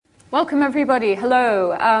Welcome, everybody.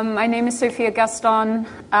 Hello. My name is Sophia Gaston.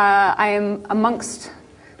 I am amongst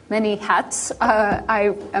many hats.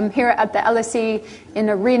 I am here at the LSE in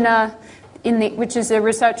ARENA, which is a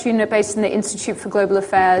research unit based in the Institute for Global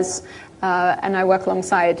Affairs, and I work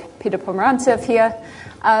alongside Peter Pomerantsev here.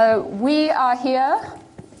 We are here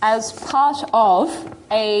as part of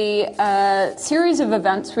a series of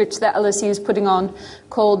events which the LSE is putting on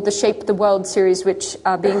called the Shape the World series, which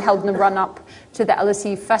are being held in the run-up to the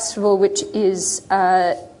LSE Festival, which is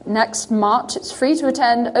next March. It's free to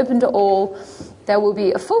attend, open to all. There will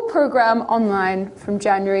be a full program online from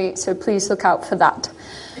January, so please look out for that.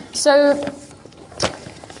 So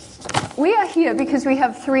we are here because we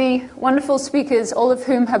have three wonderful speakers, all of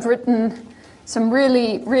whom have written some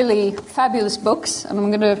really, really fabulous books, and I'm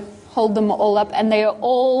going to hold them all up, and they are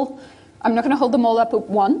all, I'm not going to hold them all up at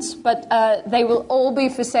once, but they will all be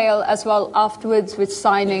for sale as well afterwards with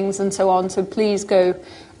signings and so on, so please go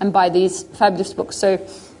and buy these fabulous books. So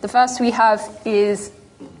the first we have is,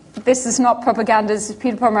 this is not propaganda, this is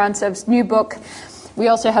Peter Pomerantsev's new book. We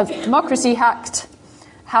also have Democracy Hacked,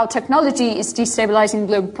 How Technology is Destabilising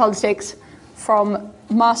Global Politics, from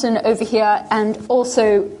Martin over here, and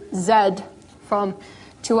also Zed from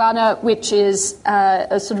Joanna, which is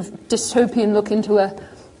a sort of dystopian look into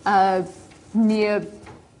a near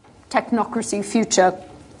technocracy future.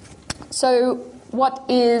 So what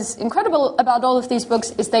is incredible about all of these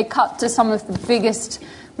books is they cut to some of the biggest,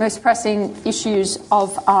 most pressing issues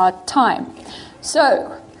of our time.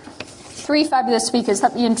 So three fabulous speakers,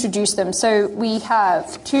 let me introduce them. So we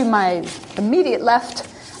have, to my immediate left,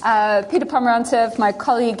 Peter Pomerantsev, my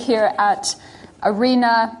colleague here at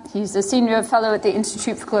ARENA. He's a senior fellow at the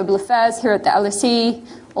Institute for Global Affairs here at the LSE,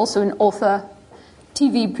 also an author,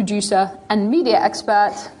 TV producer, and media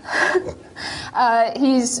expert.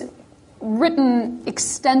 He's written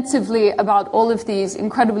extensively about all of these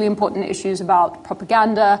incredibly important issues about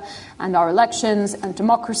propaganda and our elections and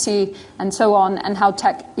democracy and so on, and how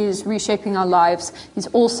tech is reshaping our lives. He's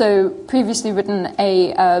also previously written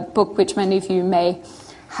a book which many of you may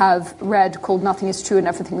have read called Nothing is True and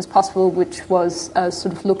Everything is Possible, which was a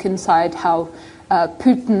sort of look inside how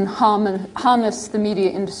Putin harnessed the media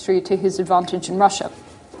industry to his advantage in Russia.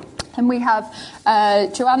 And we have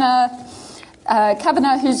Joanna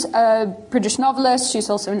Kavenna, who's a British novelist. She's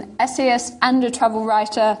also an essayist and a travel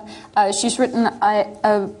writer. She's written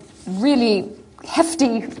a really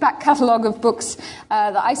hefty back catalogue of books,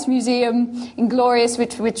 The Ice Museum, Inglorious,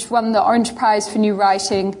 which won the Orange Prize for New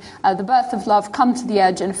Writing, The Birth of Love, Come to the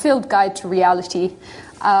Edge, and A Field Guide to Reality.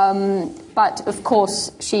 But, of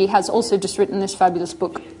course, she has also just written this fabulous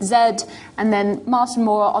book, Zed. And then Martin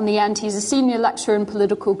Moore on the end. He's a senior lecturer in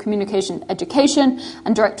political communication education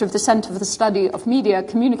and director of the Centre for the Study of Media,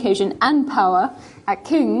 Communication and Power at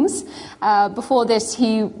King's. Before this,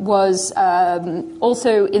 he was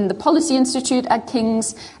also in the Policy Institute at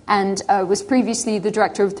King's and was previously the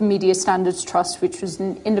director of the Media Standards Trust, which was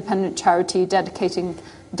an independent charity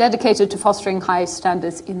dedicated to fostering high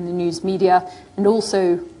standards in the news media, and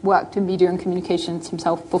also worked in media and communications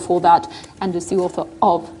himself before that, and is the author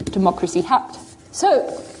of Democracy Hacked.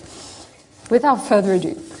 So, without further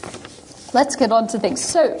ado, let's get on to things.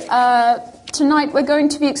 So, tonight we're going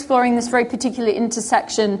to be exploring this very particular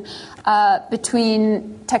intersection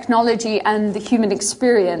between technology and the human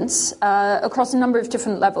experience across a number of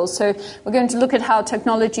different levels. So we're going to look at how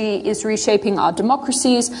technology is reshaping our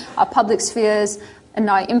democracies, our public spheres, and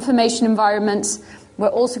our information environments. We're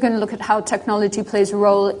also going to look at how technology plays a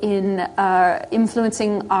role in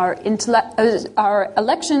influencing our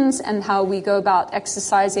elections and how we go about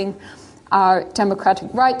exercising our democratic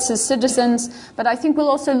rights as citizens. But I think we'll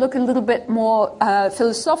also look a little bit more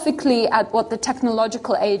philosophically at what the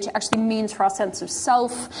technological age actually means for our sense of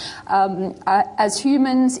self as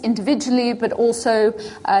humans individually, but also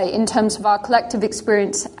in terms of our collective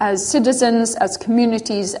experience as citizens, as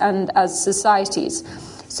communities, and as societies.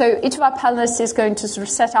 So each of our panelists is going to sort of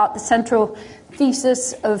set out the central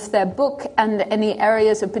thesis of their book and any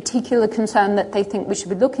areas of particular concern that they think we should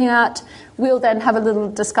be looking at. We'll then have a little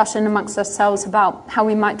discussion amongst ourselves about how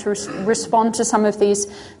we might respond to some of these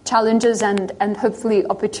challenges and hopefully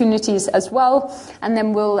opportunities as well. And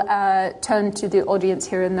then we'll turn to the audience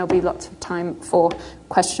here, and there'll be lots of time for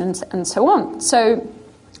questions and so on. So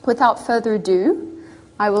without further ado,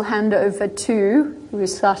 I will hand over to who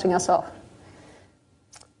is starting us off.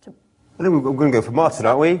 I think we're going to go for Martin,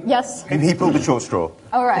 aren't we? Yes. He pulled the short straw.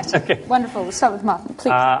 All right. Okay. Wonderful. We'll start with Martin,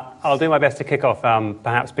 please. I'll do my best to kick off,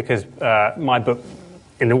 perhaps because my book,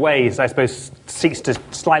 in a way, I suppose, seeks to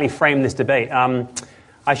slightly frame this debate.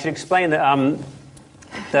 I should explain that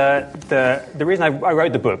The reason I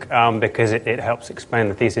wrote the book, because it helps explain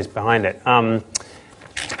the thesis behind it.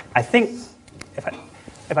 I think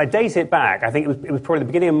if I date it back, I think it was probably the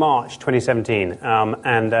beginning of March 2017,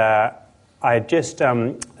 and I had just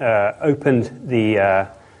opened the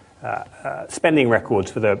spending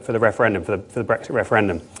records for the referendum, for the Brexit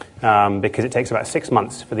referendum, because it takes about 6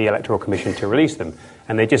 months for the Electoral Commission to release them,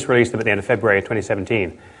 and they just released them at the end of February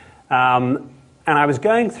 2017. And I was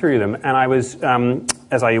going through them, and I was,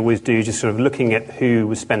 as I always do, just sort of looking at who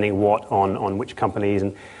was spending what on which companies.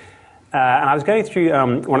 And I was going through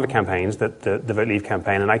one of the campaigns, the Vote Leave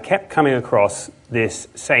campaign, and I kept coming across this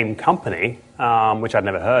same company, which I'd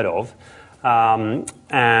never heard of.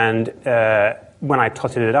 And when I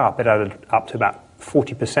totted it up, it added up to about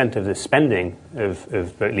 40% of the spending of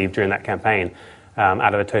Vote Leave during that campaign,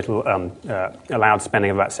 out of a total allowed spending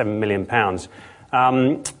of about £7 million.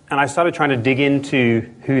 And I started trying to dig into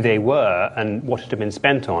who they were and what it had been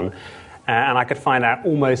spent on, and I could find out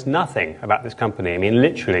almost nothing about this company. I mean,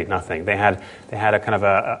 literally nothing. They had a kind of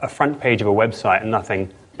a front page of a website and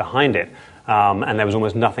nothing behind it, and there was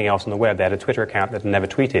almost nothing else on the web. They had a Twitter account that never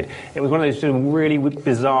tweeted. It was one of those sort of really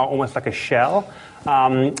bizarre, almost like a shell,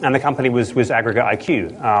 and the company was Aggregate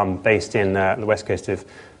IQ, based in the west coast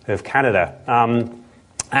of Canada.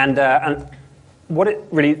 And what it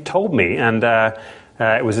really told me, and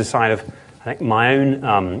it was a sign of, I think, my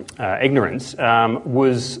own ignorance,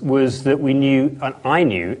 was that we knew, and I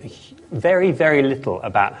knew, very, very little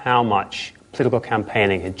about how much political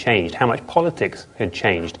campaigning had changed, how much politics had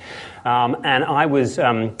changed. And I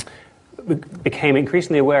became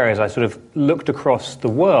increasingly aware as I sort of looked across the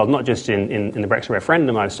world, not just in the Brexit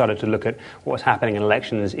referendum. I started to look at what was happening in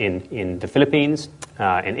elections in the Philippines,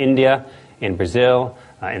 in India, in Brazil,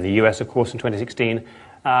 in the US, of course, in 2016,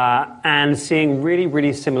 and seeing really,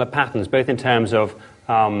 really similar patterns, both in terms of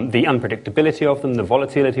the unpredictability of them, the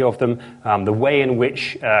volatility of them, the way in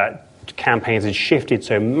which campaigns had shifted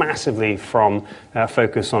so massively from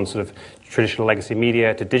focus on sort of traditional legacy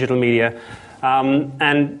media to digital media.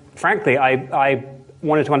 And frankly, I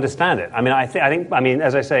wanted to understand it. I mean, I think,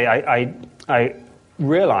 as I say, I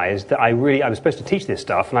realized that I was supposed to teach this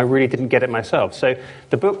stuff, and I really didn't get it myself. So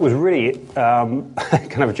the book was really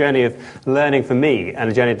kind of a journey of learning for me and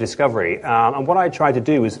a journey of discovery. And what I tried to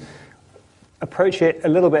do was approach it a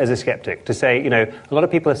little bit as a skeptic, to say, a lot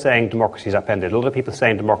of people are saying democracy is upended. A lot of people are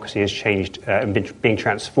saying democracy has changed and being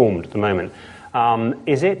transformed at the moment.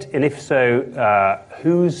 Is it? And if so,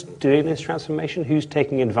 who's doing this transformation? Who's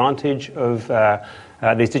taking advantage of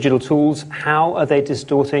these digital tools? How are they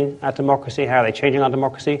distorting our democracy? How are they changing our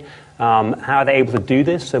democracy? How are they able to do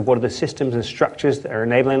this? So what are the systems and structures that are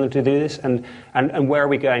enabling them to do this? And where are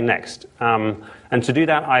we going next? And to do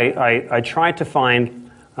that, I tried to find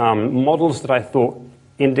models that I thought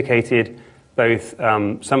indicated both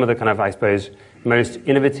some of the kind of, I suppose, most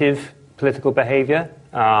innovative political behavior,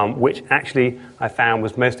 which actually I found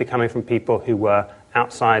was mostly coming from people who were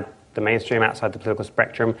outside the mainstream, outside the political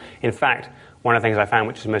spectrum. In fact, one of the things I found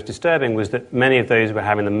which was most disturbing was that many of those who were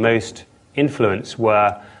having the most influence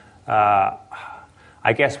were,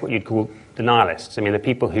 I guess, what you'd call denialists. I mean, the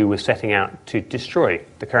people who were setting out to destroy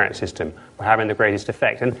the current system were having the greatest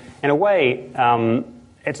effect. And in a way,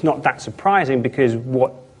 it's not that surprising, because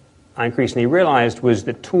what I increasingly realized was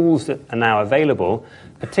that tools that are now available,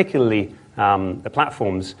 particularly the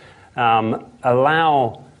platforms,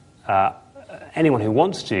 allow anyone who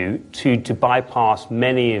wants to bypass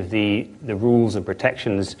many of the rules and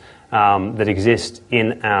protections that exist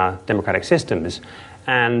in our democratic systems.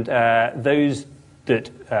 And those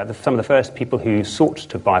that some of the first people who sought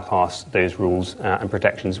to bypass those rules and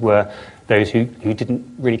protections were those who didn't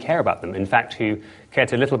really care about them. In fact, who cared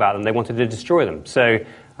so little about them, they wanted to destroy them. So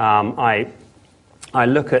I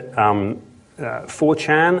look at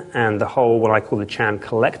 4chan and the whole, what I call the Chan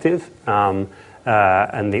collective, and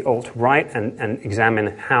the alt-right, and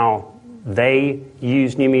examine how they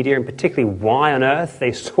use new media, and particularly why on earth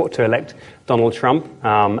they sought to elect Donald Trump,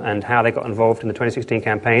 and how they got involved in the 2016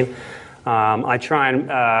 campaign. I try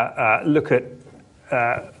and look at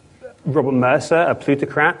Robert Mercer, a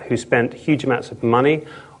plutocrat who spent huge amounts of money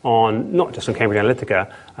on, not just on Cambridge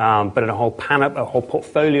Analytica, but on a whole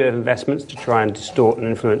portfolio of investments to try and distort and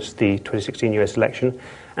influence the 2016 US election.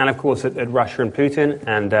 And of course at Russia and Putin,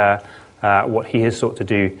 and what he has sought to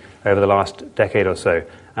do over the last decade or so.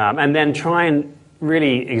 And then try and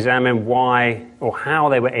really examine why or how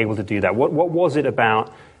they were able to do that. What was it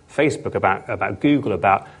about Facebook, about Google,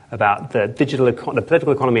 about the the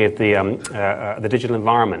political economy of the digital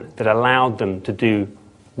environment that allowed them to do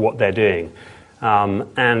what they're doing?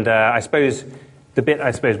 I suppose the bit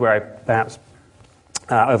where I perhaps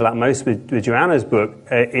overlap most with Joanna's book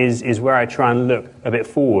is where I try and look a bit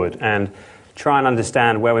forward and try and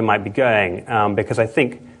understand where we might be going, because I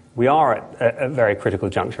think we are at a very critical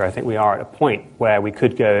juncture. I think we are at a point where we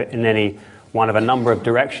could go in any one of a number of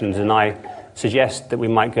directions, and I suggest that we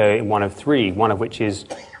might go in one of three, one of which is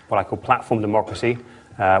what I call platform democracy,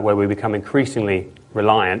 where we become increasingly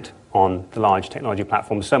reliant on the large technology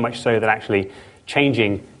platforms, so much so that actually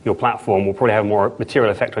changing your platform will probably have a more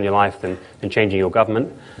material effect on your life than changing your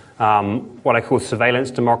government. What I call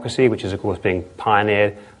surveillance democracy, which is, of course, being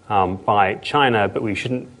pioneered by China, but we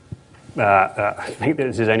shouldn't think that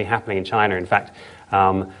this is only happening in China. In fact,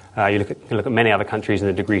 you look at many other countries and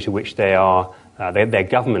the degree to which they are, their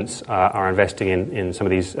governments are investing in some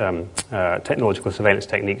of these technological surveillance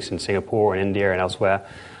techniques in Singapore and India and elsewhere.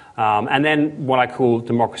 And then what I call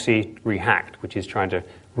democracy rehacked, which is trying to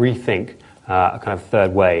rethink a kind of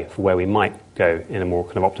third way for where we might go in a more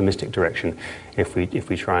kind of optimistic direction if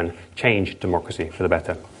we try and change democracy for the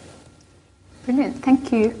better. Brilliant,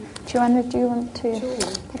 thank you. Joanna, do you want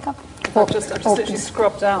to pick up? I've just literally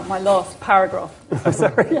scrubbed out my last paragraph. Oh,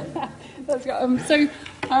 sorry. Yeah, that's good.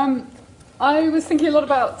 I was thinking a lot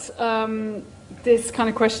about this kind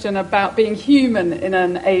of question about being human in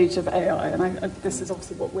an age of AI, and this is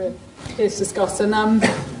obviously what we're here to discuss. And I'm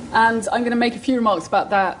going to make a few remarks about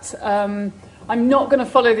that. I'm not going to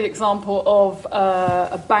follow the example of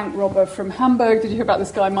a bank robber from Hamburg. Did you hear about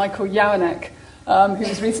this guy, Michael Joannek, who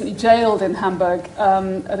was recently jailed in Hamburg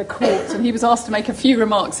at a court? And he was asked to make a few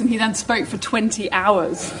remarks, and he then spoke for 20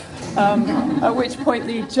 hours, at which point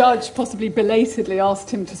the judge possibly belatedly asked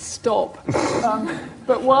him to stop.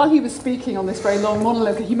 But while he was speaking on this very long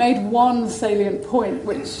monologue, he made one salient point,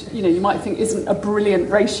 which you might think isn't a brilliant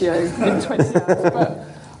ratio in 20 hours, but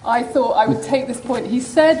I thought I would take this point. He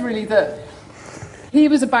said really that he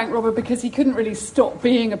was a bank robber because he couldn't really stop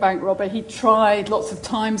being a bank robber. He tried lots of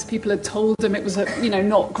times. People had told him it was a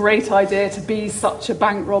not great idea to be such a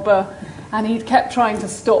bank robber, and he kept trying to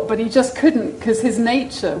stop, but he just couldn't because his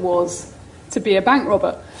nature was to be a bank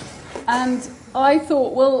robber. And I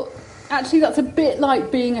thought, well, actually that's a bit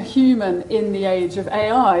like being a human in the age of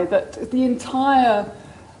AI, that the entire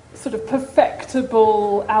sort of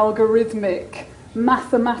perfectible, algorithmic,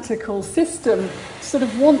 mathematical system sort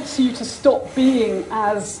of wants you to stop being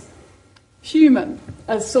as human,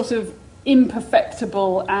 as sort of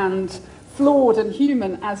imperfectible and flawed and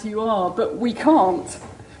human as you are, but we can't.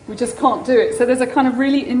 We just can't do it. So there's a kind of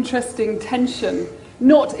really interesting tension,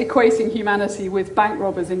 not equating humanity with bank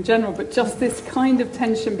robbers in general, but just this kind of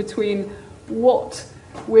tension between what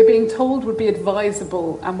we're being told would be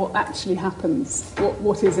advisable and what actually happens,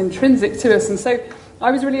 what is intrinsic to us. And so I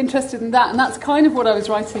was really interested in that, and that's kind of what I was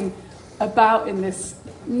writing about in this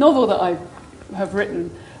novel that I have written,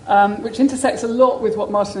 which intersects a lot with what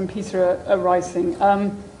Martin and Peter are writing.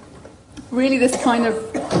 Really this kind of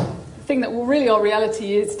thing that, well, really our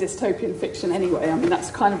reality is dystopian fiction anyway. I mean, that's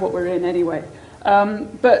kind of what we're in anyway.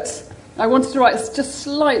 But I wanted to write a just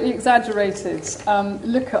slightly exaggerated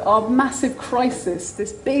look at our massive crisis,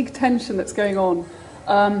 this big tension that's going on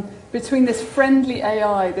between this friendly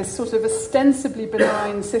AI, this sort of ostensibly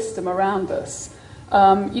benign system around us.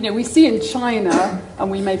 We see in China, and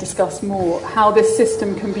we may discuss more, how this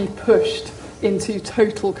system can be pushed into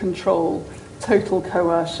total control, total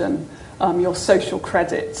coercion. Your social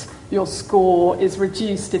credit, your score is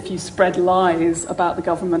reduced if you spread lies about the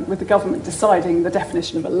government, with the government deciding the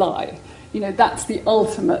definition of a lie. That's the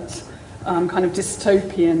ultimate kind of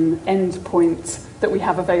dystopian endpoint that we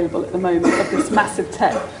have available at the moment of this massive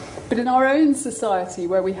tech. But in our own society,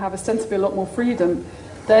 where we have ostensibly a lot more freedom,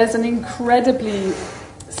 there's an incredibly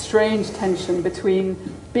strange tension between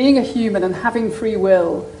being a human and having free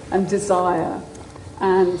will and desire,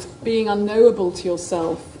 and being unknowable to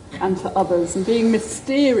yourself and to others, and being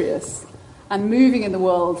mysterious and moving in the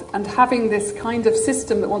world, and having this kind of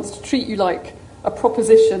system that wants to treat you like a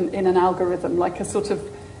proposition in an algorithm, like a sort of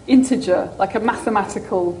integer, like a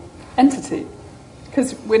mathematical entity,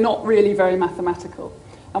 because we're not really very mathematical.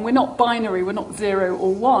 And we're not binary, we're not 0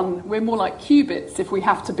 or 1, we're more like qubits, if we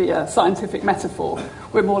have to be a scientific metaphor.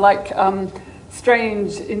 We're more like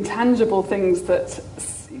strange, intangible things that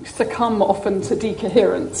succumb often to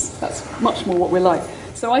decoherence. That's much more what we're like.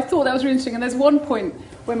 So I thought that was really interesting. And there's one point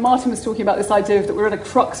when Martin was talking about this idea of that we're at a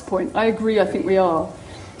crux point. I agree, I think we are.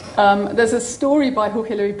 There's a story by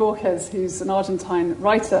Jorge Luis Borges, who's an Argentine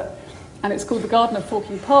writer, and it's called The Garden of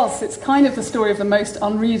Forking Paths. It's kind of the story of the most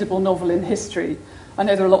unreadable novel in history. I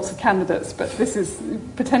know there are lots of candidates, but this is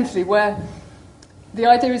potentially where the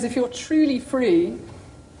idea is if you're truly free,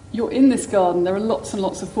 you're in this garden, there are lots and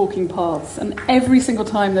lots of forking paths, and every single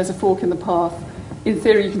time there's a fork in the path, in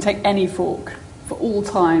theory you can take any fork for all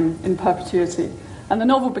time in perpetuity. And the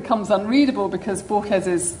novel becomes unreadable because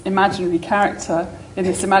Borges's imaginary character in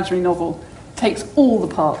this imaginary novel takes all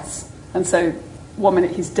the parts. And so 1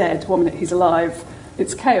 minute he's dead, 1 minute he's alive.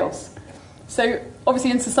 It's chaos. So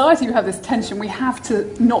obviously in society we have this tension. We have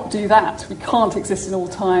to not do that. We can't exist in all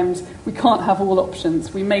times. We can't have all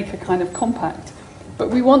options. We make a kind of compact. But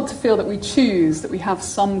we want to feel that we choose, that we have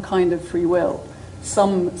some kind of free will,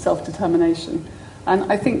 some self-determination.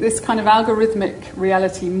 And I think this kind of algorithmic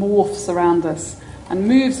reality morphs around us and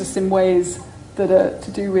moves us in ways that are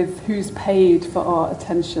to do with who's paid for our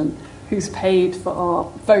attention, who's paid for our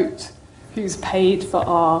vote, who's paid for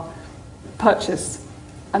our purchase.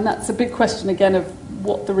 And that's a big question, again, of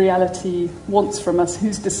what the reality wants from us,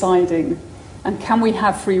 who's deciding, and can we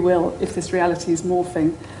have free will if this reality is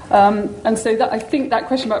morphing? And so I think that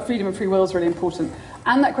question about freedom and free will is really important.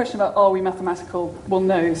 And that question about, are we mathematical? Well,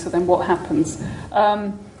 no, so then what happens?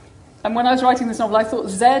 And when I was writing this novel, I thought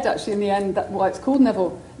Z, actually, in the end, that's why it's called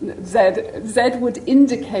Neville, Z would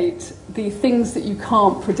indicate the things that you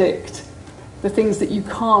can't predict, the things that you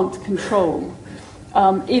can't control.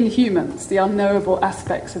 In humans, the unknowable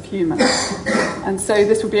aspects of humans. And so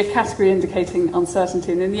this would be a category indicating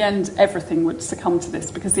uncertainty, and in the end everything would succumb to this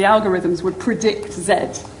because the algorithms would predict Z.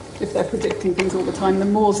 If they're predicting things all the time, the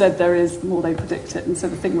more Z there is, the more they predict it, and so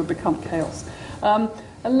the thing would become chaos. A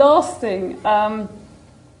last thing,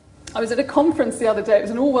 I was at a conference the other day, it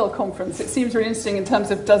was an Orwell conference. It seems really interesting in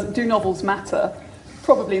terms of do novels matter?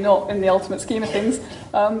 Probably not in the ultimate scheme of things,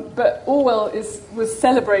 but Orwell was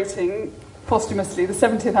celebrating posthumously the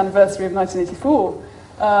 70th anniversary of 1984.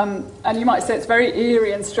 And you might say it's very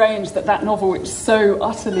eerie and strange that novel, which so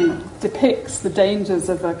utterly depicts the dangers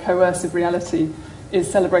of a coercive reality, is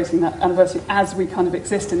celebrating that anniversary as we kind of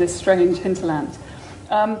exist in this strange hinterland.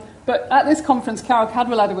 But at this conference, Carol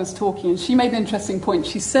Cadwallader was talking, and she made an interesting point.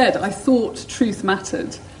 She said, I thought truth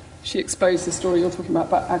mattered. She exposed the story you're talking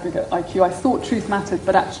about aggregate IQ. I thought truth mattered,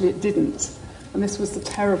 but actually it didn't. And this was the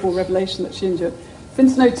terrible revelation that she endured.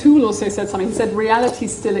 Vincent O'Toole also said something. He said, reality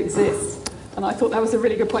still exists. And I thought that was a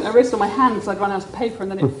really good point. I wrote it on my hand because I'd run out of paper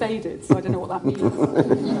and then it faded, so I don't know what that means.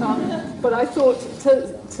 But I thought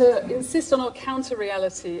to insist on our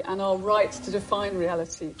counter-reality and our right to define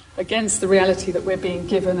reality against the reality that we're being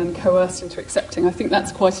given and coerced into accepting, I think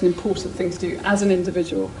that's quite an important thing to do as an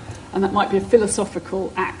individual. And that might be a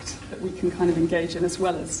philosophical act that we can kind of engage in as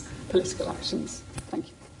well as political actions. Thank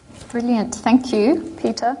you. Brilliant. Thank you,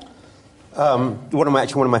 Peter. One of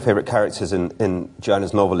my favourite characters in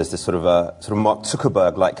Joanna's novel is this sort of Mark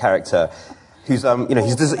Zuckerberg-like character, who's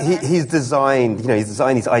he's designed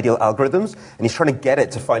these ideal algorithms, and he's trying to get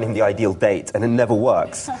it to find him the ideal date, and it never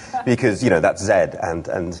works because that's Z,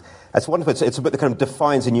 and that's wonderful. It's a book that kind of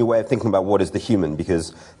defines a new way of thinking about what is the human,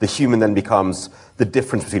 because the human then becomes the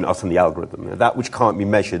difference between us and the algorithm. That which can't be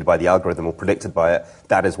measured by the algorithm or predicted by it,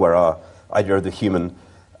 that is where our idea of the human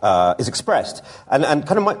is expressed. And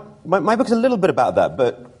kind of my book is a little bit about that,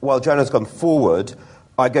 but while Joanna's gone forward,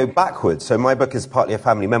 I go backwards. So my book is partly a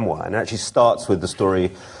family memoir, and it actually starts with the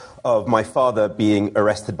story of my father being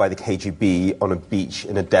arrested by the KGB on a beach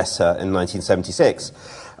in Odessa in 1976.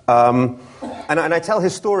 And I tell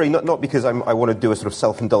his story not because I want to do a sort of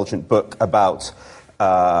self-indulgent book about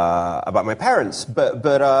my parents, but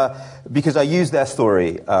because I use their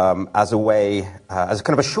story as a way, as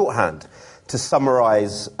kind of a shorthand to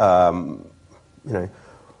summarize,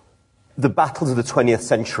 the battles of the 20th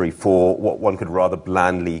century for what one could rather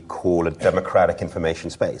blandly call a democratic information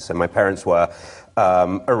space. And my parents were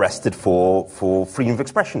arrested for freedom of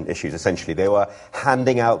expression issues, essentially. They were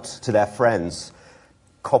handing out to their friends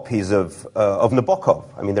copies of Nabokov.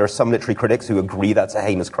 I mean, there are some literary critics who agree that's a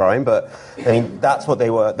heinous crime, but I mean, that's what they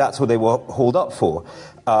were hauled up for.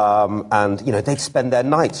 And they'd spend their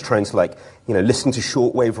nights trying to listen to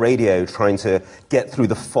shortwave radio, trying to get through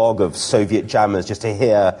the fog of Soviet jammers just to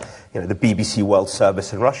hear the BBC World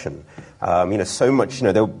Service in Russian. So much,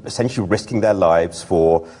 they were essentially risking their lives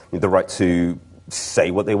for the right to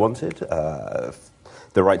say what they wanted,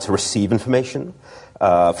 the right to receive information,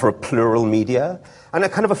 for a plural media, and a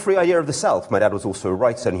kind of a free idea of the self. My dad was also a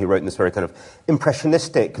writer, and he wrote in this very kind of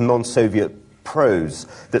impressionistic, non-Soviet prose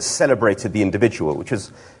that celebrated the individual, which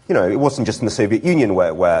is, it wasn't just in the Soviet Union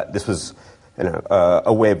where this was,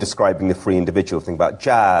 a way of describing the free individual. Think about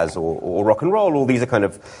jazz or rock and roll. All these are kind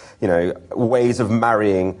of, ways of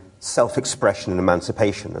marrying self-expression and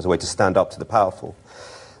emancipation as a way to stand up to the powerful.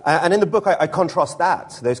 And in the book, I contrast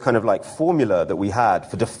those kind of formula that we had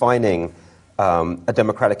for defining a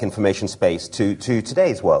democratic information space to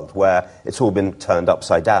today's world, where it's all been turned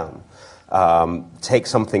upside down. Take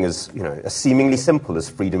something as seemingly simple as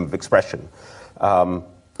freedom of expression.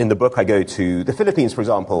 in the book, I go to the Philippines, for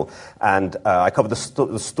example, and I cover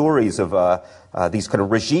the stories of these kind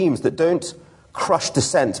of regimes that don't crush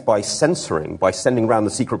dissent by censoring, by sending around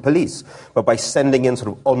the secret police, but by sending in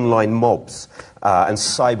sort of online mobs and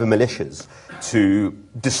cyber militias to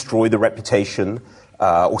destroy the reputation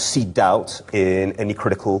or seed doubt in any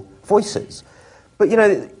critical voices. But,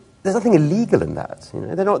 there's nothing illegal in that.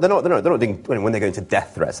 They're not doing, when they go into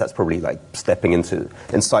death threats, that's probably like stepping into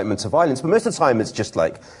incitement to violence. But most of the time it's just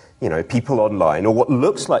like, people online, or what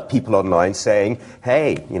looks like people online saying,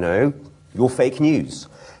 hey, you're fake news.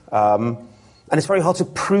 And it's very hard to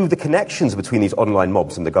prove the connections between these online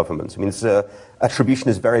mobs and the government. Attribution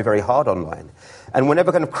is very, very hard online. And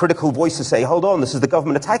whenever kind of critical voices say, hold on, this is the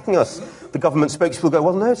government attacking us, the government spokespeople go,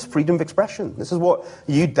 well, no, it's freedom of expression. This is what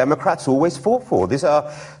you Democrats always fought for. These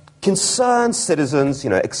are concerned citizens,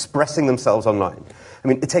 expressing themselves online.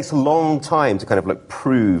 It takes a long time to kind of like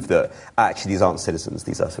prove that actually these aren't citizens.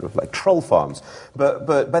 These are sort of like troll farms. But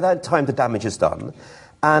by that time, the damage is done.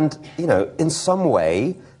 And, in some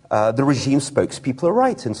way, the regime spokespeople are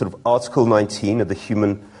right. In sort of Article 19 of the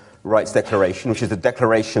Human Rights Declaration, which is the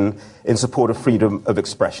declaration in support of freedom of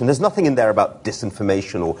expression, there's nothing in there about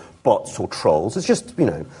disinformation or bots or trolls. It's just,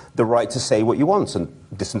 the right to say what you want. And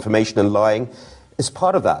disinformation and lying is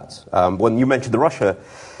part of that. When you mentioned the Russia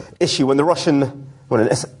issue, when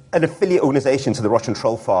an affiliate organization to the Russian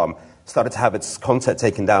troll farm started to have its content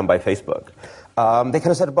taken down by Facebook, they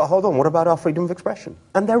kind of said, but hold on, what about our freedom of expression?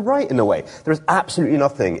 And they're right in a way. There is absolutely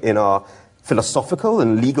nothing in our philosophical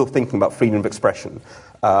and legal thinking about freedom of expression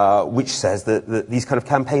which says that these kind of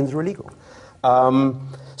campaigns are illegal.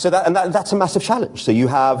 So that's a massive challenge. So you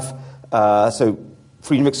have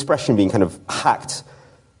freedom of expression being kind of hacked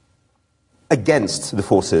against the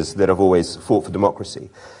forces that have always fought for democracy.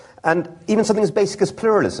 And even something as basic as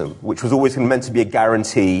pluralism, which was always meant to be a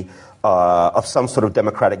guarantee of some sort of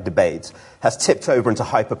democratic debate, has tipped over into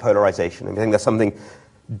hyperpolarization. I think there's something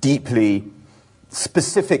deeply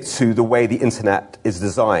specific to the way the internet is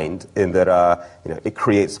designed in that it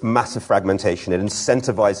creates massive fragmentation. It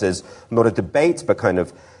incentivizes not a debate, but kind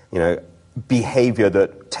of behavior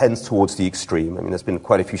that tends towards the extreme. There's been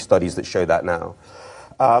quite a few studies that show that now.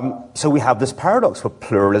 So we have this paradox where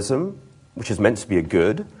pluralism, which is meant to be a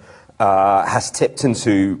good, has tipped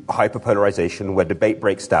into hyperpolarization where debate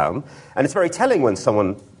breaks down. And it's very telling when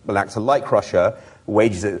someone, an actor like Russia,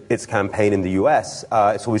 wages its campaign in the US,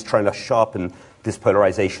 it's always trying to sharpen this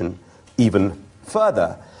polarization even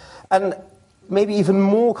further. And maybe even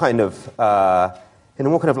more kind of, in a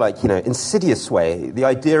more kind of like, insidious way, the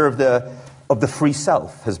idea of the free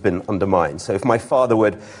self has been undermined. So if my father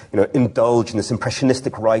would, indulge in this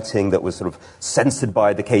impressionistic writing that was sort of censored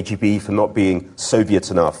by the KGB for not being Soviet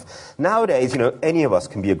enough, nowadays, any of us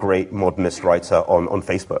can be a great modernist writer on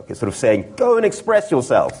Facebook. It's sort of saying, go and express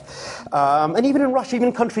yourself. And even in Russia, even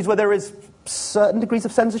in countries where there is certain degrees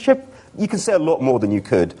of censorship, you can say a lot more than you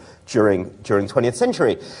could during 20th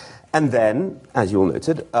century. And then, as you all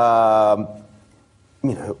noted, all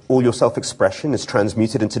your self-expression is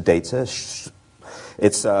transmuted into data.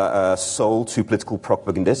 It's sold to political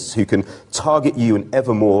propagandists who can target you in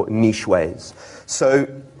ever more niche ways. So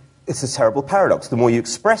it's a terrible paradox. The more you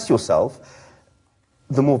express yourself,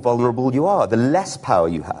 the more vulnerable you are, the less power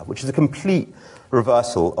you have, which is a complete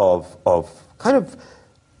reversal of kind of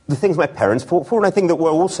the things my parents fought for. And I think that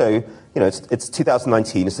we're also, it's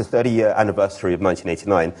 2019, it's the 30-year anniversary of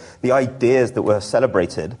 1989. The ideas that were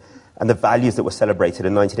celebrated and the values that were celebrated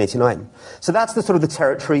in 1989. So that's the sort of the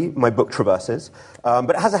territory my book traverses, but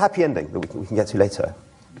it has a happy ending that we can get to later.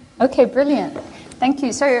 Okay, brilliant. Thank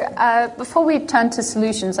you. So before we turn to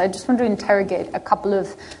solutions, I just want to interrogate a couple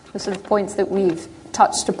of the sort of points that we've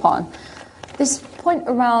touched upon. This point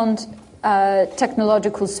around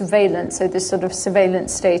technological surveillance, so this sort of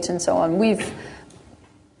surveillance state and so on, we've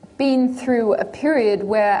been through a period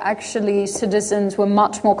where actually citizens were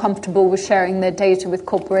much more comfortable with sharing their data with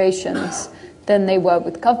corporations than they were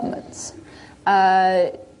with governments.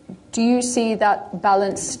 Do you see that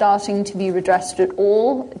balance starting to be redressed at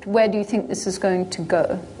all? Where do you think this is going to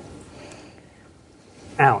go?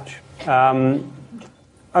 Ouch.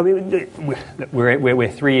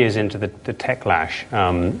 We're 3 years into the techlash,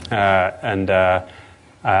 and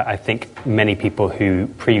I think many people who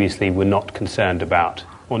previously were not concerned about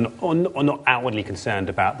or not outwardly concerned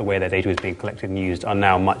about the way their data was being collected and used are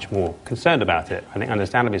now much more concerned about it. I think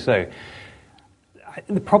understandably so.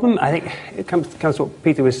 The problem, I think, it comes to what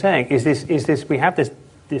Peter was saying, is this we have this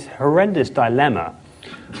horrendous dilemma,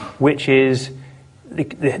 which is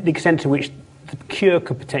the extent to which the cure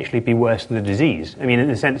could potentially be worse than the disease. I mean, in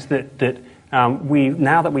the sense that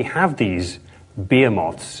now that we have these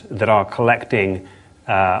behemoths that are collecting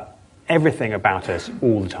everything about us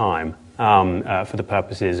all the time, mostly for the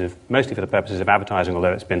purposes of advertising,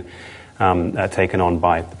 although it's been taken on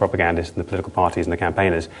by the propagandists and the political parties and the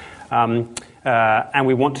campaigners. And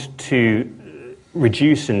we want to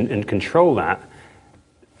reduce and control that.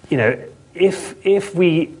 If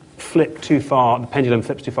we flip too far, the pendulum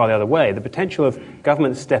flips too far the other way, the potential of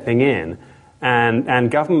government stepping in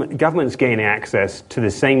and governments gaining access to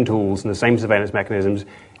the same tools and the same surveillance mechanisms,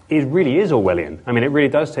 it really is Orwellian. I mean, it really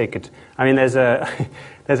does take it. I mean, there's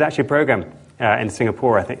actually a program in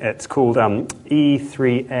Singapore, I think it's called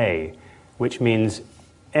E3A, which means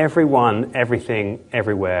everyone, everything,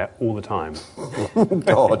 everywhere, all the time.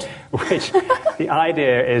 God. Which the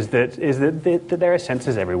idea is that there are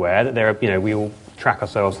sensors everywhere, that there are, we all track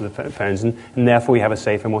ourselves with the phones, and therefore we have a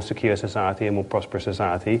safer, more secure society, a more prosperous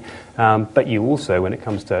society. But you also, when it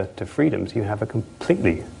comes to freedoms, you have a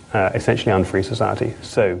completely, essentially unfree society.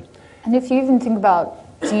 And if you even think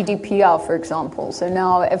about GDPR, for example, so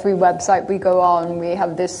now every website we go on, we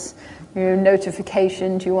have this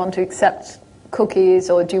notification, do you want to accept cookies,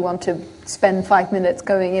 or do you want to spend 5 minutes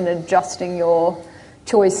going in and adjusting your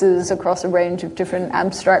choices across a range of different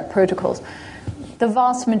abstract protocols? The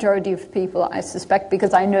vast majority of people, I suspect,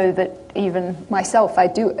 because I know that even myself, I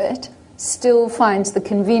do it, still finds the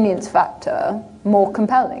convenience factor more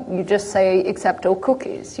compelling. You just say accept all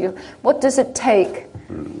cookies. What does it take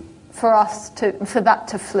for that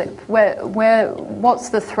to flip? What's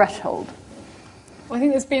the threshold? Well, I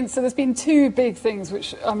think there's been two big things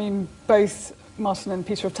which, both Martin and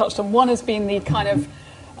Peter have touched on. One has been the kind of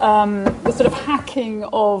the sort of hacking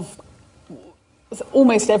of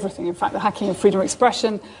almost everything, in fact, the hacking of freedom of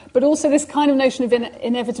expression, but also this kind of notion of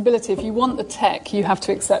inevitability. If you want the tech, you have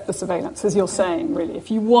to accept the surveillance, as you're saying, really.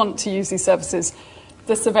 If you want to use these services,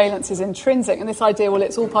 the surveillance is intrinsic. And this idea, well,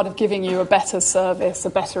 it's all part of giving you a better service, a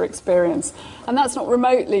better experience. And that's not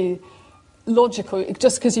remotely logical.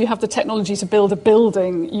 Just because you have the technology to build a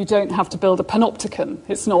building, you don't have to build a panopticon.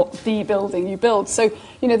 It's not the building you build. So,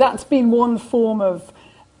 that's been one form of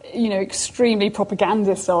extremely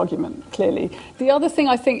propagandist argument, clearly. The other thing,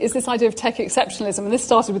 I think, is this idea of tech exceptionalism, and this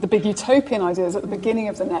started with the big utopian ideas at the beginning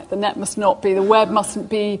of the net. The net must not be, the web mustn't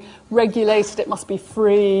be regulated, it must be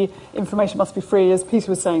free, information must be free, as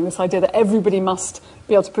Peter was saying, this idea that everybody must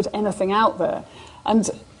be able to put anything out there. And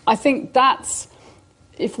I think that's,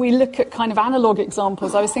 if we look at kind of analogue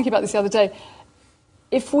examples, I was thinking about this the other day,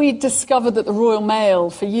 if we discovered that the Royal Mail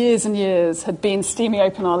for years and years had been steaming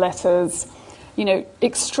open our letters,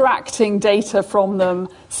 extracting data from them,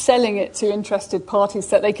 selling it to interested parties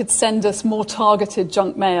so that they could send us more targeted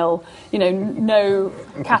junk mail, no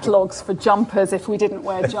catalogues for jumpers if we didn't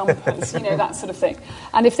wear jumpers, that sort of thing.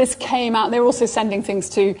 And if this came out, they're also sending things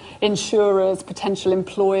to insurers, potential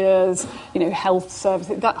employers, health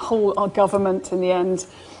services, that whole, our government in the end.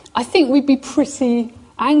 I think we'd be pretty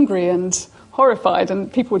angry and horrified,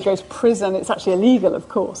 and people would go to prison. It's actually illegal, of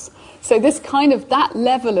course. So this kind of, that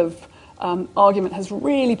level of argument has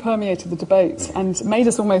really permeated the debate and made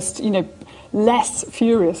us almost, less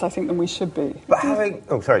furious, I think, than we should be. But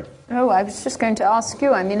sorry. Oh, I was just going to ask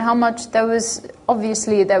you, how much there was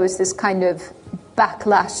this kind of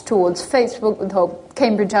backlash towards Facebook with the whole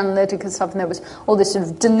Cambridge Analytica stuff, and there was all this sort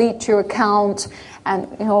of delete your account and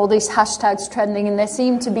all these hashtags trending, and there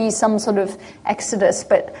seemed to be some sort of exodus,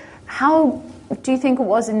 but how do you think it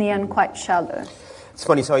was in the end quite shallow? It's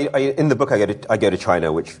funny. So in the book, I go to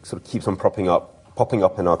China, which sort of keeps on popping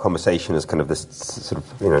up in our conversation as kind of this sort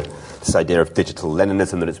of this idea of digital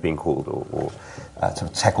Leninism that it's being called, or sort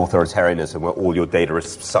of tech authoritarianism, where all your data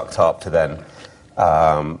is sucked up to then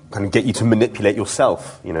kind of get you to manipulate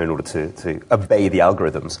yourself, in order to obey the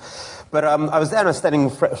algorithms. But I was there, and I was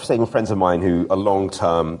staying with friends of mine who are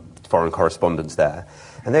long-term foreign correspondents there,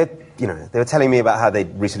 and they were telling me about how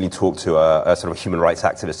they'd recently talked to a sort of human rights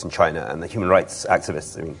activist in China, and the human rights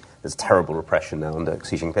activists, there's terrible repression now under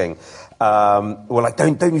Xi Jinping, were like,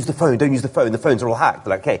 don't use the phone, the phones are all hacked.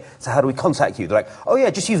 They're like, okay, so how do we contact you? They're like, oh yeah,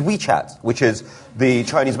 just use WeChat, which is the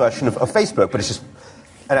Chinese version of Facebook, but it's just...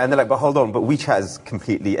 And they're like, but hold on, but WeChat is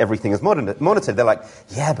completely, everything is monitored. They're like,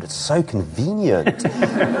 yeah, but it's so convenient.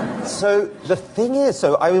 So the thing is,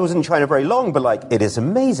 so I was in China very long, but it is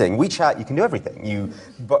amazing. WeChat, you can do everything. You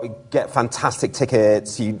get fantastic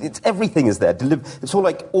tickets. Everything is there. It's all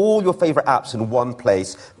all your favorite apps in one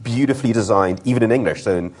place, beautifully designed, even in English.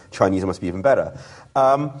 So in Chinese, it must be even better.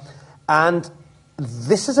 And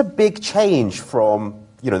this is a big change from,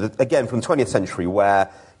 again, from the 20th century, where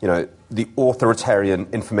the authoritarian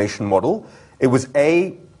information model, it was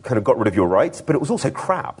kind of got rid of your rights, but it was also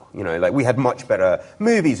crap. We had much better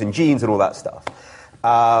movies and jeans and all that stuff.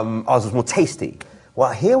 Ours was more tasty.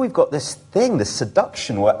 Well, here we've got this thing, this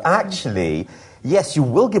seduction, where actually, yes, you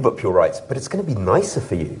will give up your rights, but it's going to be nicer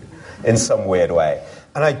for you in some weird way.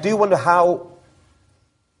 And I do wonder how,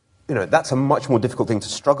 that's a much more difficult thing to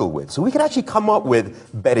struggle with. So we could actually come up with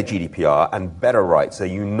better GDPR and better rights, so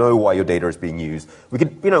you know why your data is being used. We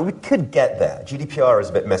could get there. GDPR is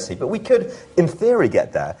a bit messy, but we could, in theory,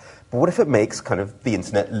 get there. But what if it makes kind of the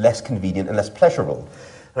internet less convenient and less pleasurable?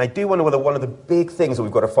 And I do wonder whether one of the big things that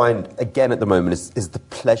we've got to find, again, at the moment is the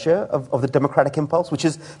pleasure of the democratic impulse,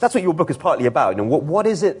 that's what your book is partly about. What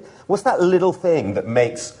is it, what's that little thing that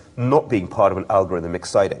makes not being part of an algorithm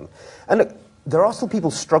exciting? And look, there are still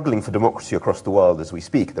people struggling for democracy across the world as we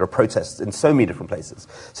speak. There are protests in so many different places.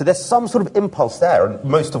 So there's some sort of impulse there, and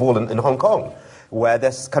most of all in Hong Kong, where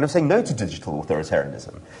they're kind of saying no to digital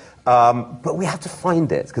authoritarianism. But we have to find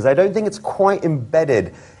it, because I don't think it's quite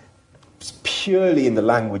embedded purely in the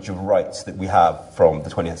language of rights that we have from the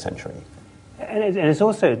 20th century. And it's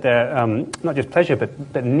also not just pleasure,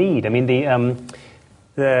 but need. I mean,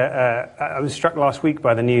 I was struck last week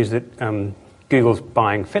by the news that Google's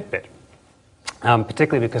buying Fitbit,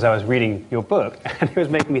 particularly because I was reading your book, and it was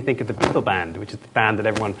making me think of the Beatle Band, which is the band that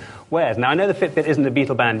everyone wears. Now, I know the Fitbit isn't a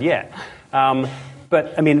Beatle Band yet,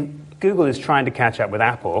 but, I mean, Google is trying to catch up with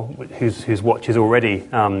Apple, whose watch is already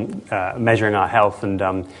measuring our health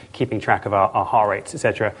and keeping track of our heart rates,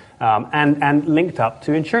 etc., and linked up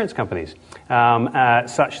to insurance companies,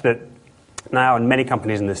 such that now in many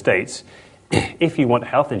companies in the States, if you want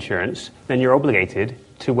health insurance, then you're obligated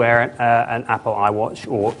to wear an Apple iWatch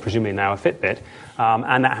or presumably now a Fitbit,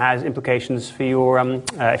 and that has implications for your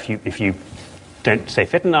if you don't stay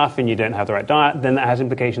fit enough and you don't have the right diet, then that has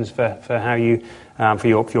implications for how you for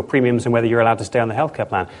your premiums and whether you're allowed to stay on the healthcare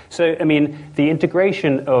plan. So, I mean, the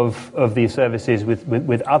integration of these services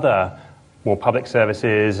with other more public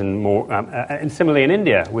services and more, and similarly in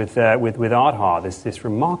India with Aadhaar, this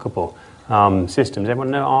remarkable system. Does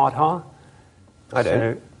everyone know Aadhaar? I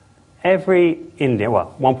don't. So every Indian,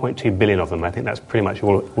 1.2 billion of them, I think that's pretty much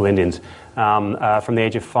all Indians, from the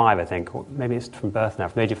age of 5, I think, or maybe it's from birth now,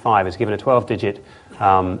 from the age of 5, is given a 12-digit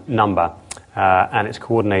number, and it's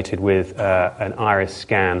coordinated with an iris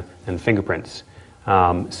scan and fingerprints.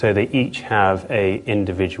 So they each have an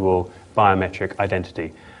individual biometric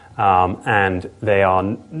identity. And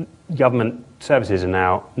government services are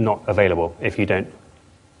now not available if you don't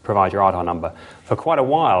provide your Aadhaar number. For quite a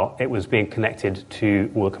while, it was being connected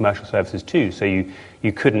to all the commercial services too. So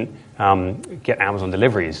you couldn't get Amazon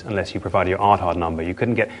deliveries unless you provided your Aadhaar number. You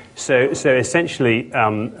couldn't get so essentially,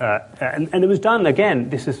 and it was done again.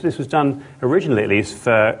 This was done originally, at least,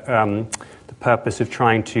 for the purpose of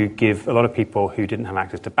trying to give a lot of people who didn't have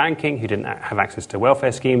access to banking, who didn't have access to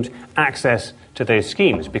welfare schemes, access to those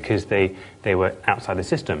schemes because they were outside the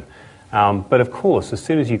system. But of course, as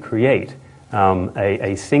soon as you create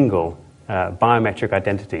a single biometric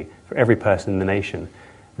identity for every person in the nation,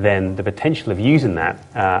 then the potential of using that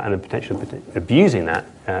and the potential of abusing that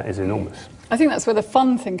is enormous. I think that's where the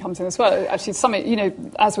fun thing comes in as well. Actually,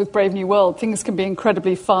 as with Brave New World, things can be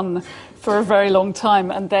incredibly fun for a very long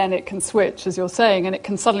time, and then it can switch, as you're saying, and it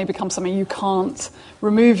can suddenly become something you can't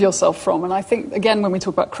remove yourself from. And I think, again, when we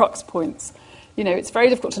talk about crux points, it's very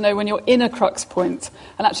difficult to know when you're in a crux point.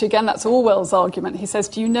 And actually, again, that's Orwell's argument. He says,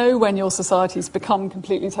 do you know when your society's become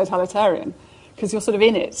completely totalitarian? Because you're sort of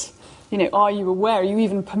in it. Are you aware? Are you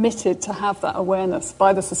even permitted to have that awareness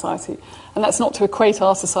by the society? And that's not to equate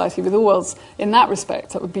our society with Orwell's in that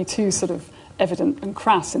respect. That would be too sort of evident and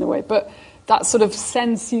crass in a way. But that sort of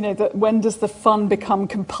sense, that when does the fun become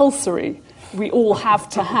compulsory? We all have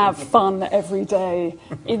to have fun every day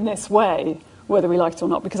in this way, whether we like it or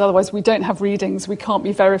not, because otherwise we don't have readings, we can't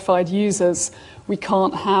be verified users, we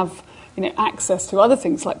can't have access to other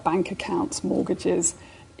things like bank accounts, mortgages,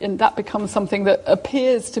 and that becomes something that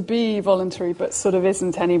appears to be voluntary but sort of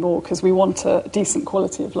isn't anymore because we want a decent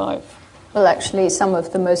quality of life. Well, actually, some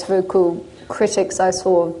of the most vocal critics I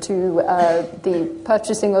saw to the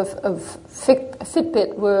purchasing of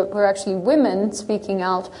Fitbit were actually women speaking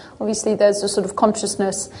out. Obviously, there's a sort of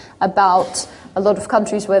consciousness about a lot of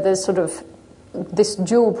countries where there's sort of this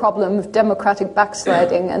dual problem of democratic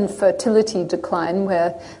backsliding and fertility decline,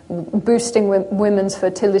 where boosting women's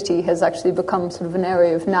fertility has actually become sort of an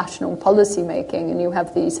area of national policy making, and you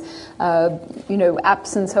have these,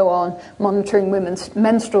 apps and so on monitoring women's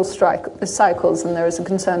menstrual cycles, and there is a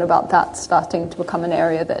concern about that starting to become an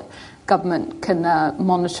area that government can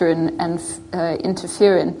monitor and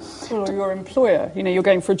interfere in. Or your employer, you're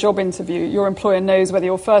going for a job interview, your employer knows whether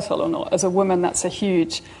you're fertile or not. As a woman, that's a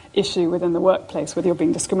huge issue within the workplace, whether you're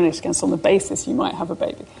being discriminated against on the basis you might have a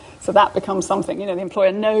baby. So that becomes something, the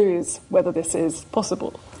employer knows whether this is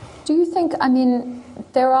possible. Do you think,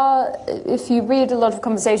 there are, if you read a lot of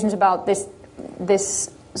conversations about this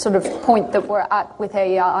sort of point that we're at with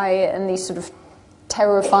AI and these sort of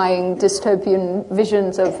terrifying dystopian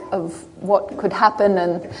visions of what could happen,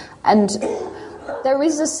 and there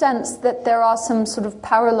is a sense that there are some sort of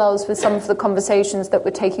parallels with some of the conversations that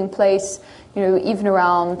were taking place, even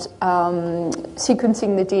around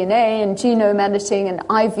sequencing the DNA and genome editing and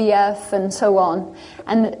IVF and so on.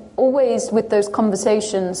 And always with those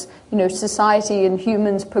conversations, society and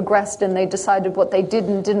humans progressed and they decided what they did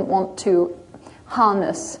and didn't want to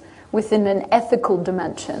harness within an ethical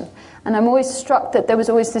dimension. And I'm always struck that there was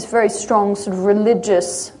always this very strong sort of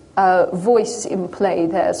religious voice in play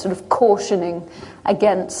there, sort of cautioning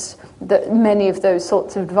against many of those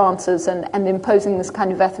sorts of advances and imposing this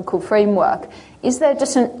kind of ethical framework. Is there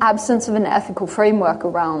just an absence of an ethical framework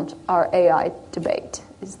around our AI debate?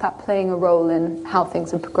 Is that playing a role in how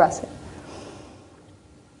things are progressing?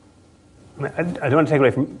 I don't want to take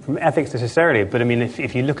away from ethics necessarily, but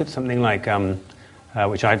if you look at something like,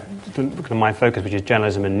 which my focus, which is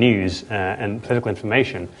journalism and news and political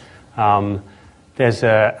information, there's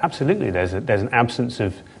an absence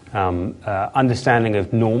of understanding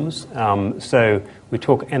of norms. So we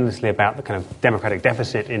talk endlessly about the kind of democratic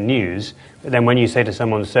deficit in news, but then when you say to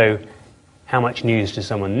someone, so how much news does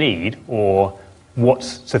someone need, or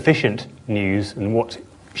what's sufficient news and what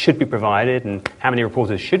should be provided, and how many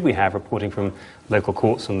reporters should we have reporting from local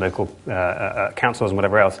courts and local councils and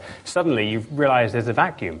whatever else, suddenly you realise there's a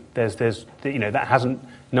vacuum.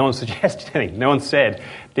 No one suggested anything. No one said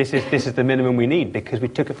this is the minimum we need, because we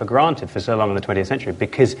took it for granted for so long in the 20th century,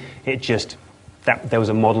 because there was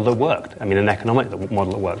a model that worked. An economic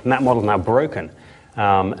model that worked, and that model is now broken.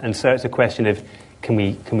 And so it's a question of can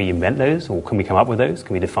we invent those, or can we come up with those?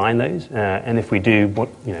 Can we define those? And if we do,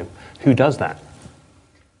 who does that?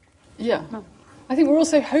 Yeah. I think we're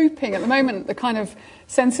also hoping at the moment, the kind of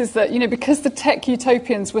sense is that, because the tech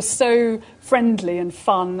utopians were so friendly and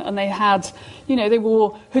fun, and they had, they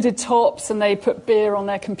wore hooded tops and they put beer on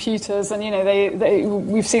their computers, and,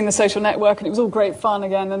 we've seen The Social Network and it was all great fun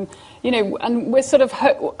again. And, and we're sort of,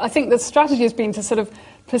 I think the strategy has been to sort of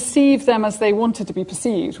perceive them as they wanted to be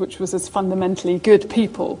perceived, which was as fundamentally good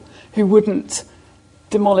people who wouldn't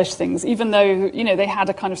demolish things, even though, they had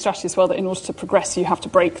a kind of strategy as well that in order to progress you have to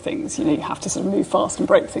break things, you have to sort of move fast and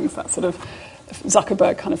break things, that sort of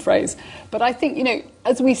Zuckerberg kind of phrase. But I think,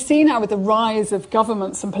 as we see now with the rise of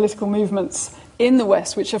governments and political movements in the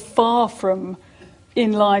West, which are far from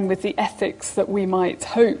in line with the ethics that we might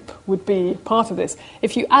hope would be part of this,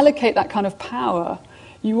 if you allocate that kind of power,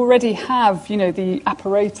 you already have, the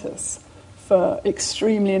apparatus for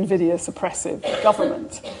extremely invidious, oppressive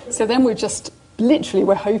government. So then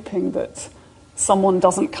we're hoping that someone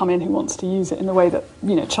doesn't come in who wants to use it in the way that,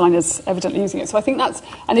 China's evidently using it. So I think that's...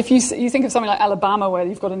 And if you think of something like Alabama, where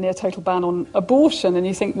you've got a near-total ban on abortion, and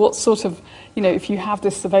you think, what sort of... if you have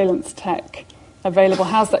this surveillance tech available,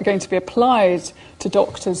 how's that going to be applied to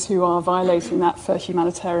doctors who are violating that for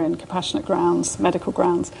humanitarian, compassionate grounds, medical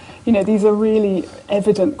grounds? These are really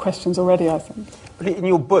evident questions already, I think. But in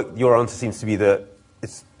your book, your answer seems to be that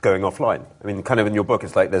it's going offline. Kind of in your book,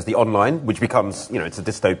 it's like there's the online, which becomes, it's a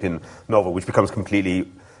dystopian novel, which becomes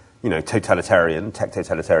completely, totalitarian, tech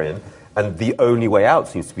totalitarian, and the only way out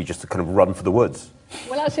seems to be just to kind of run for the woods.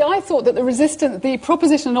 Well, actually, I thought that the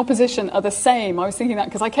proposition and opposition are the same. I was thinking that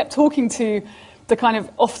because I kept talking to the kind of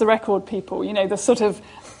off-the-record people, the sort of,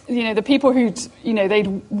 the people who'd, they'd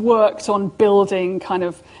worked on building kind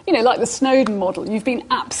of, like the Snowden model. You've been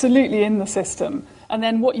absolutely in the system. And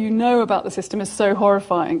then what you know about the system is so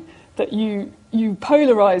horrifying that you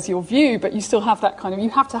polarize your view, but you still have that you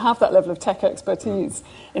have to have that level of tech expertise,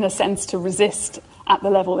 in a sense, to resist at the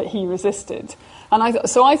level that he resisted. And I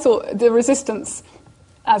thought the resistance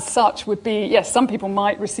as such would be, yes, some people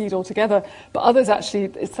might recede altogether, but others actually,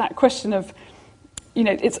 it's that question of,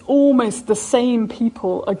 it's almost the same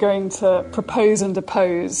people are going to propose and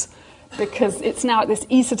oppose, because it's now at this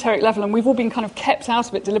esoteric level, and we've all been kind of kept out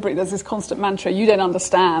of it deliberately. There's this constant mantra, you don't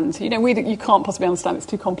understand. You can't possibly understand, it's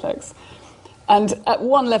too complex. And at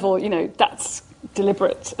one level, that's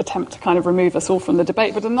deliberate attempt to kind of remove us all from the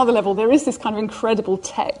debate. But at another level, there is this kind of incredible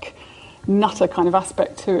tech nutter kind of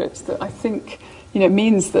aspect to it that I think,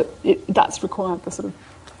 means that that's required. The sort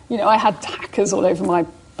of, I had hackers all over my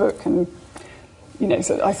book, and,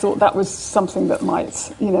 so I thought that was something that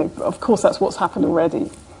might, of course that's what's happened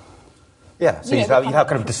already. Yeah, so you have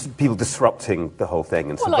kind of people disrupting the whole thing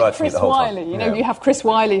and subverting it the whole time. Chris Wylie, you have Chris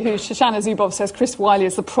Wylie, who Shoshana Zuboff says Chris Wylie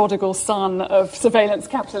is the prodigal son of surveillance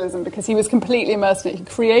capitalism, because he was completely immersed in it. He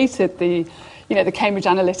created the Cambridge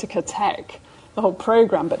Analytica tech whole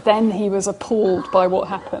programme, but then he was appalled by what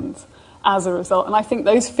happened as a result. And I think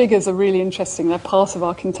those figures are really interesting. They're part of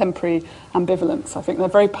our contemporary ambivalence. I think they're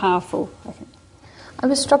very powerful, I think. I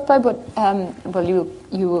was struck by what,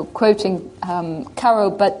 you were quoting Caro,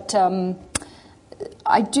 but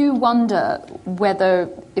I do wonder whether,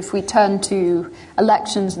 if we turn to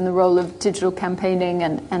elections and the role of digital campaigning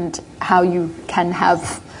and how you can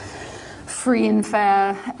have free and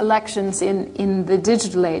fair elections in the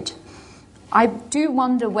digital age, I do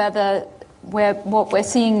wonder whether what we're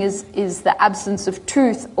seeing is the absence of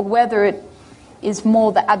truth, or whether it is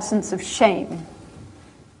more the absence of shame.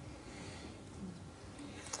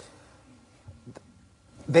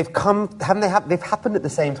 They've come, haven't they? They've happened at the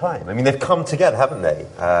same time. I mean, they've come together, haven't they?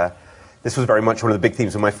 This was very much one of the big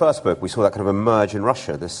themes of my first book. We saw that kind of emerge in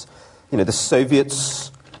Russia. The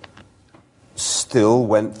Soviets still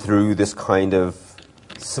went through this kind of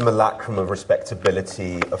simulacrum of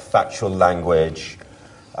respectability, of factual language.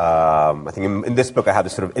 I think in this book I had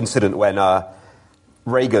this sort of incident when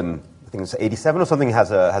Reagan, I think it's 87 or something,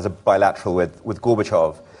 has a bilateral with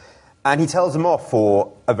Gorbachev. And he tells him off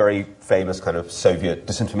for a very famous kind of Soviet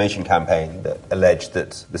disinformation campaign that alleged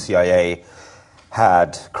that the CIA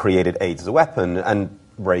had created AIDS as a weapon. And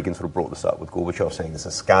Reagan sort of brought this up with Gorbachev, saying this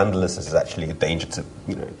is scandalous, this is actually a danger to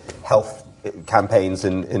health campaigns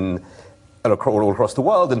all across the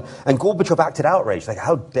world. And Gorbachev acted outraged, like,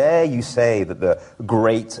 how dare you say that the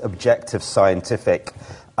great, objective, scientific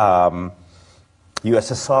USSR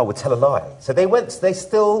would tell a lie. So they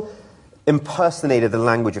still impersonated the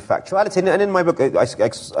language of factuality. And in my book, I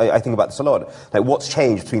think about this a lot. Like, what's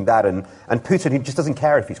changed between that and Putin, who just doesn't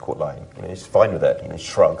care if he's caught lying. He's fine with it. He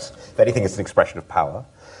shrugs. If anything, it's an expression of power.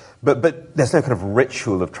 But there's no kind of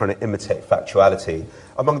ritual of trying to imitate factuality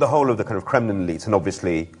among the whole of the kind of Kremlin elites. And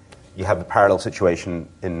obviously, you have the parallel situation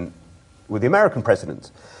with the American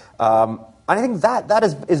president. And I think that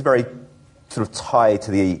is very sort of tied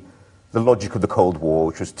to the logic of the Cold War,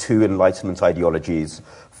 which was two Enlightenment ideologies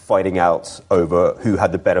fighting out over who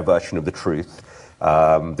had the better version of the truth.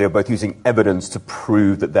 They were both using evidence to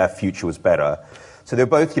prove that their future was better. So they're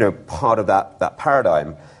both, part of that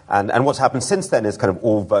paradigm. And what's happened since then is kind of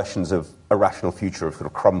all versions of a rational future have sort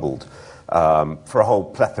of crumbled for a whole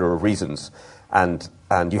plethora of reasons. And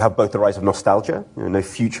you have both the rise of nostalgia, no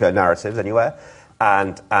future narratives anywhere,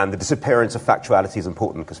 and the disappearance of factuality is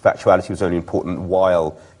important, because factuality was only important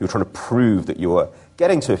while you were trying to prove that you were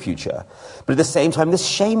getting to a future. But at the same time, this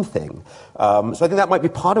shame thing. So I think that might be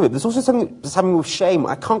part of it. There's also something that's happening with shame.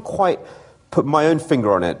 I can't quite put my own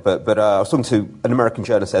finger on it, but I was talking to an American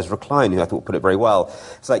journalist, Ezra Klein, who I thought put it very well.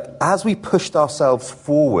 It's like, as we pushed ourselves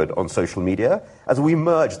forward on social media, as we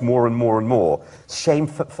merged more and more and more, shame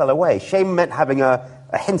fell away. Shame meant having a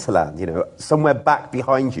hinterland, somewhere back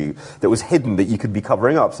behind you that was hidden that you could be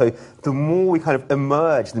covering up. So the more we kind of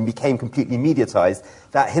emerged and became completely mediatized,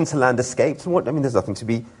 that hinterland escaped. And there's nothing to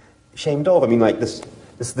be ashamed of. Like this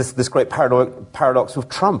great paradox with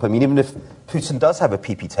Trump. Even if Putin does have a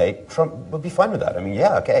PP tape, Trump would be fine with that.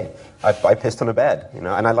 Yeah, okay. I pissed on a bed, and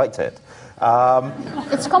I liked it.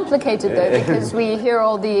 It's complicated, though, because we hear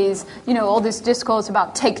all these, all this discourse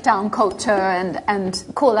about takedown culture and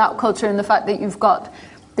call-out culture, and the fact that you've got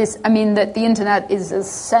this, that the internet is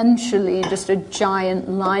essentially just a giant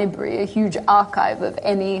library, a huge archive of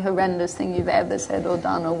any horrendous thing you've ever said or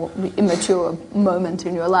done, or immature moment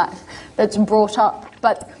in your life that's brought up.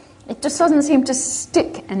 But it just doesn't seem to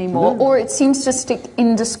stick anymore, or it seems to stick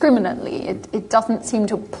indiscriminately. It doesn't seem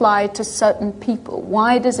to apply to certain people.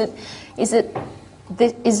 Why does it? Is it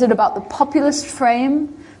about the populist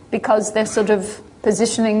frame, because they're sort of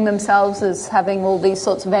positioning themselves as having all these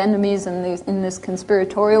sorts of enemies in this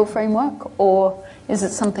conspiratorial framework, or is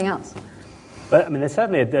it something else? But there's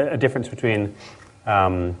certainly a difference between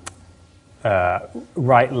right,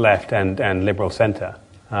 left, and liberal centre.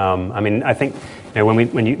 I think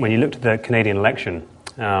when you looked at the Canadian election,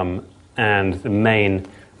 and one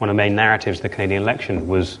of the main narratives of the Canadian election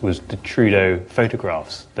was the Trudeau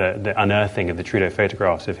photographs, the unearthing of the Trudeau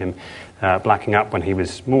photographs of him blacking up when he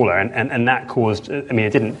was smaller, and that caused. He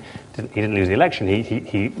didn't lose the election.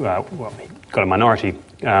 He got a minority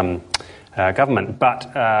government,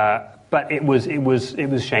 but it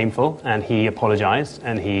was shameful, and he apologised,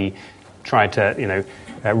 and he tried to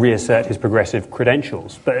reassert his progressive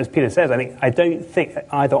credentials. But as Peter says, I don't think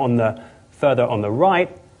either further on the right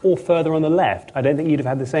or further on the left, I don't think you'd have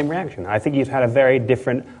had the same reaction. I think you'd have had a very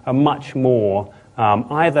different, a much more,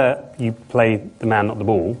 either you play the man, not the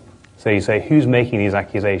ball, so you say who's making these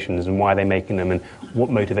accusations and why are they making them and what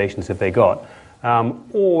motivations have they got,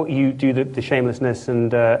 or you do the shamelessness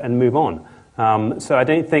and move on. So I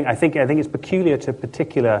think it's peculiar to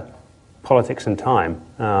particular politics and time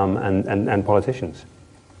and politicians.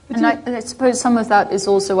 And I suppose some of that is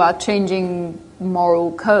also our changing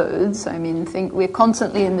moral codes. I mean, we're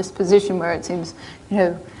constantly in this position where it seems,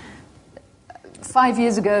 5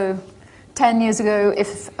 years ago, 10 years ago,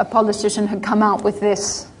 if a politician had come out with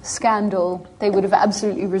this scandal, they would have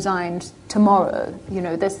absolutely resigned tomorrow.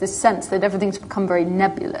 There's this sense that everything's become very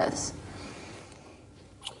nebulous.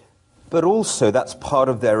 But also, that's part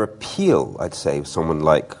of their appeal, I'd say, someone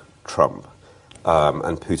like Trump.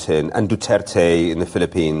 And Putin, and Duterte in the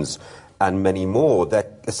Philippines, and many more.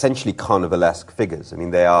 They're essentially carnivalesque figures. I mean,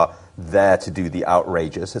 they are there to do the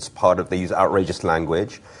outrageous. It's part of, they use outrageous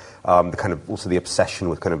language, also the obsession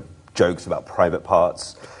with kind of jokes about private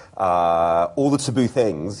parts, all the taboo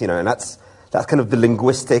things, and that's kind of the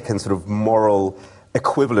linguistic and sort of moral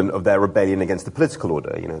equivalent of their rebellion against the political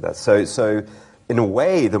order. So in a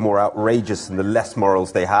way, the more outrageous and the less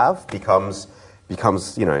morals they have becomes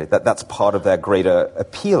that's part of their greater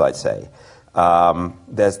appeal, I'd say.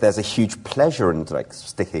 There's a huge pleasure in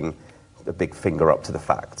sticking the big finger up to the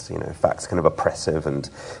facts. Facts kind of oppressive, and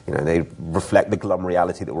they reflect the glum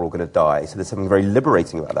reality that we're all going to die. So there's something very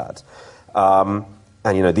liberating about that.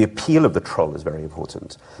 And the appeal of the troll is very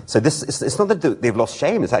important. So it's not that they've lost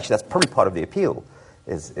shame. It's actually that's probably part of the appeal.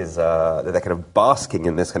 Is that they're kind of basking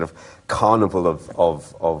in this kind of carnival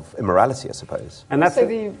of immorality, I suppose. And that's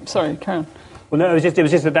sorry, Karen. Well, no, it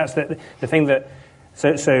was just that that's the thing that.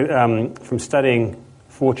 So from studying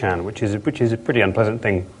 4chan, which is a pretty unpleasant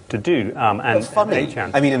thing to do, and funny.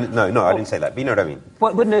 8chan. I mean, no, I didn't say that. But you know what I mean.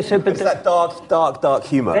 Well, no, but it's that dark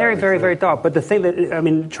humour. Very, very, very dark. But the thing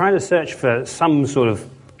that trying to search for some sort of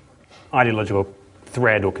ideological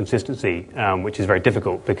thread or consistency, which is very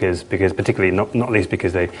difficult because particularly not least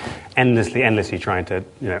because they endlessly trying to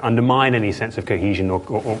undermine any sense of cohesion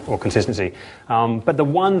or consistency. But the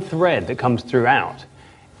one thread that comes throughout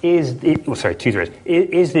two threads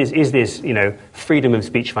is this freedom of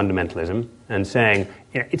speech fundamentalism, and saying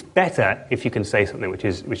it's better if you can say something which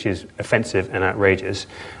is offensive and outrageous,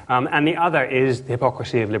 and the other is the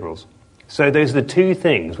hypocrisy of liberals. So those are the two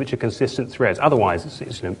things which are consistent threads. Otherwise,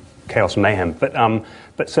 it's chaos and mayhem.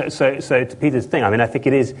 But so to Peter's thing, I think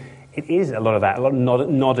it is a lot of that, a lot of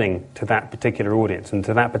nodding to that particular audience and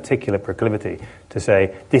to that particular proclivity to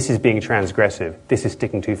say this is being transgressive, this is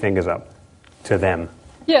sticking two fingers up to them.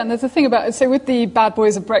 Yeah, and there's a thing about it. So with the Bad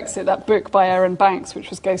Boys of Brexit, that book by Aaron Banks, which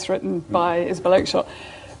was ghostwritten by Isabel Oakeshott,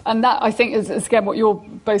 and that I think is again what you're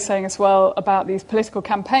both saying as well about these political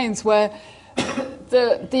campaigns where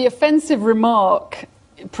the offensive remark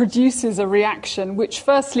produces a reaction which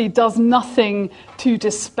firstly does nothing to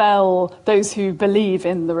dispel those who believe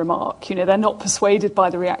in the remark. They're not persuaded by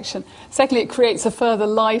the reaction. Secondly, it creates a further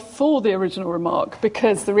life for the original remark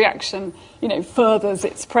because the reaction, furthers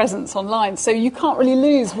its presence online. So you can't really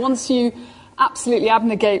lose once you absolutely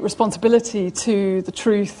abnegate responsibility to the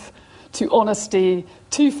truth, to honesty,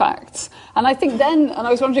 to facts. And I think then, and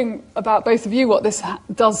I was wondering about both of you, what this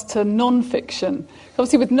does to non-fiction.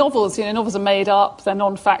 Obviously with novels, novels are made up, they're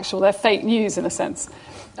non-factual, they're fake news in a sense.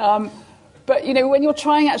 But, when you're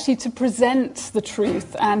trying actually to present the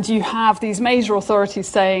truth and you have these major authorities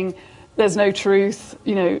saying there's no truth,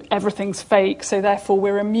 everything's fake, so therefore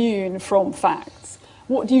we're immune from facts.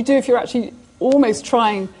 What do you do if you're actually almost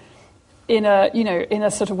trying in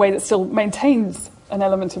a sort of way that still maintains an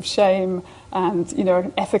element of shame and,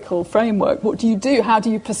 an ethical framework? What do you do? How do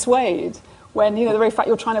you persuade when, the very fact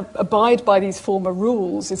you're trying to abide by these former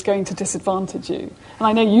rules is going to disadvantage you? And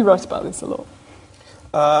I know you write about this a lot.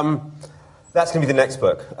 That's going to be the next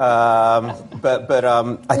book. I think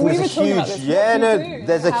there's a huge...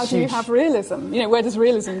 there's a huge... How do you have realism? Where does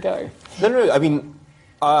realism go? No, I mean,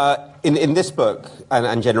 in this book,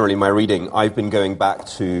 and generally my reading, I've been going back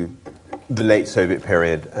to the late Soviet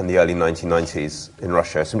period and the early 1990s in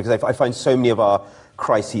Russia. So because I find so many of our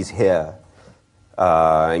crises here,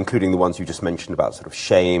 including the ones you just mentioned about sort of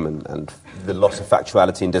shame and the loss of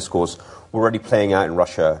factuality in discourse, were already playing out in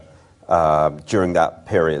Russia during that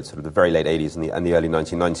period, sort of the very late 80s and the early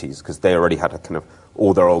 1990s, because they already had a kind of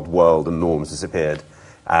all their old world and norms disappeared.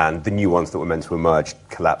 And the new ones that were meant to emerge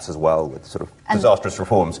collapse as well with sort of disastrous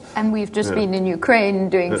reforms. And we've just been in Ukraine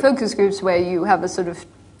doing focus groups where you have a sort of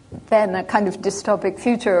then a kind of dystopic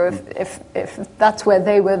future if that's where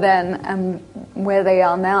they were then and where they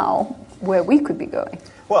are now, where we could be going.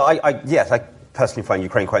 Well, I personally find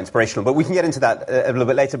Ukraine quite inspirational, but we can get into that a little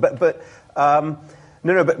bit later. But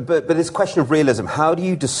this question of realism, how do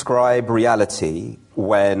you describe reality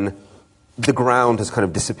when the ground has kind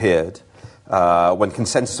of disappeared, when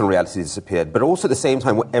consensus on reality has disappeared, but also at the same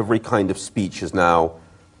time where every kind of speech is now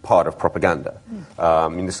part of propaganda.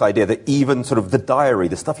 This idea that even sort of the diary,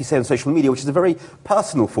 the stuff you say on social media, which is a very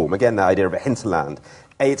personal form, again, the idea of a hinterland,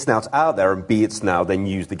 A, it's now out there, and B, it's now then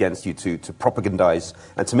used against you to propagandize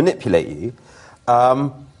and to manipulate you.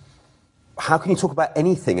 How can you talk about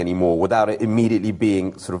anything anymore without it immediately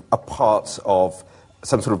being sort of a part of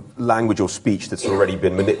some sort of language or speech that's already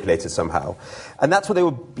been manipulated somehow? And that's what they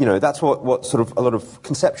were, that's what sort of a lot of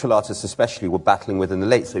conceptual artists especially were battling with in the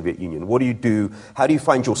late Soviet Union. What do you do? How do you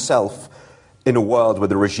find yourself in a world where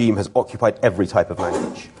the regime has occupied every type of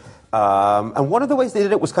language? And one of the ways they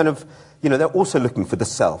did it was kind of, they're also looking for the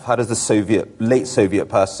self. How does the late Soviet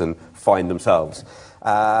person find themselves?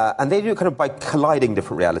 And they do it kind of by colliding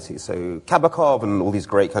different realities. So Kabakov and all these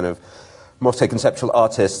great kind of Moscow conceptual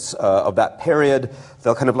artists of that period,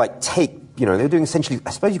 they'll kind of like take, they're doing essentially, I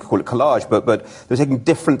suppose you could call it collage, but they're taking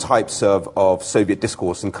different types of Soviet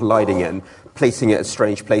discourse and colliding it and placing it at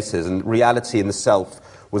strange places. And reality and the self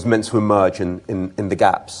was meant to emerge in the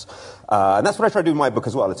gaps. And that's what I try to do in my book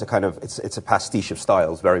as well. It's a pastiche of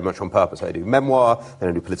styles, very much on purpose. I do memoir, then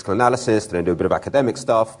I do political analysis, then I do a bit of academic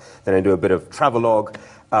stuff, then I do a bit of travelogue.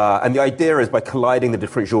 And the idea is by colliding the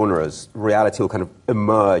different genres, reality will kind of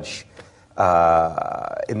emerge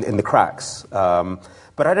in the cracks.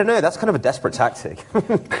 But I don't know, that's kind of a desperate tactic.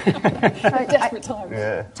 Desperate times.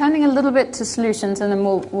 Yeah. Turning a little bit to solutions, and then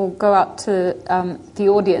we'll go out to the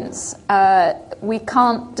audience. We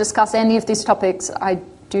can't discuss any of these topics, I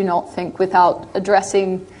do not think, without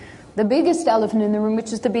addressing the biggest elephant in the room,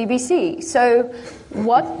 which is the BBC. So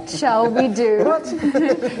what shall we do?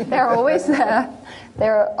 They're always there.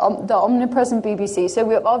 They're the omnipresent BBC. So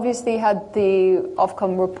we've obviously had the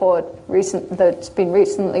Ofcom report that's been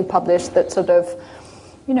recently published that sort of,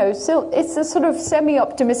 still it's a sort of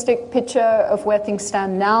semi-optimistic picture of where things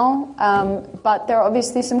stand now. But there are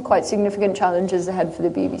obviously some quite significant challenges ahead for the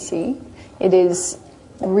BBC. It is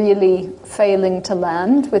really failing to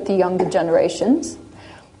land with the younger generations.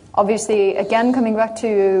 Obviously, again, coming back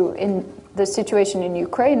to in the situation in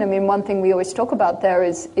Ukraine, one thing we always talk about there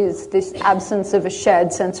is this absence of a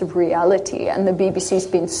shared sense of reality, and the BBC's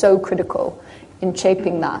been so critical in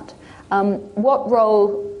shaping that. What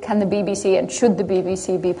role can the BBC and should the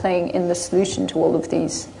BBC be playing in the solution to all of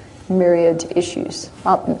these myriad issues?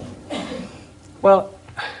 Martin? Well,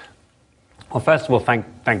 first of all, thank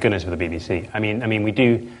goodness for the BBC.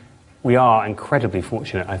 We are incredibly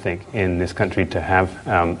fortunate, I think, in this country to have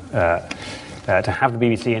the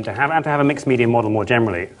BBC and to have a mixed media model more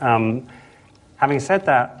generally. Having said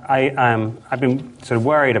that, I've been sort of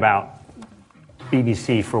worried about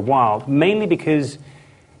BBC for a while, mainly because,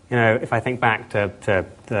 if I think back to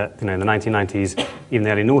the 1990s, even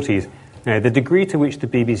the early noughties, the degree to which the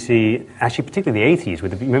BBC, actually particularly the 80s,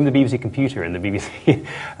 remember the BBC computer and the BBC,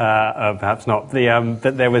 perhaps not,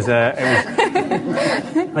 that there was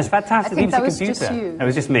it was fantastic. I think BBC that was computer. just you. It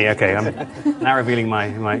was just me, okay. I'm now revealing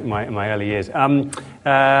my early years. The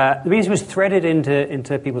BBC was threaded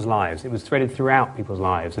into people's lives. It was threaded throughout people's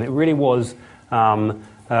lives, and it really was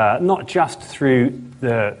not just through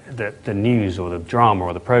the news or the drama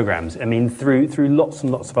or the programs. Through lots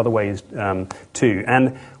and lots of other ways too.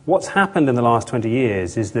 And what's happened in the last 20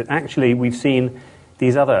 years is that actually we've seen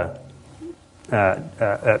these other,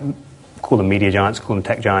 call them media giants, call them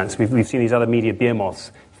tech giants, we've seen these other media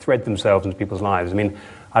behemoths thread themselves into people's lives.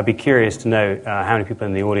 I'd be curious to know how many people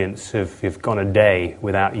in the audience have gone a day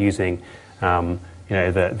without using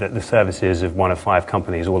the services of one of 5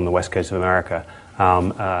 companies all on the west coast of America.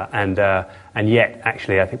 And yet,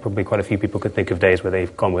 actually, I think probably quite a few people could think of days where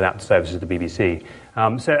they've gone without the services of the BBC.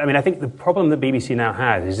 I think the problem that BBC now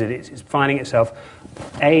has is that it's finding itself,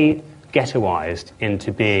 A, ghettoized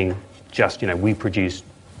into being just, we produce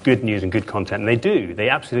good news and good content, and they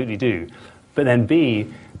absolutely do. But then B,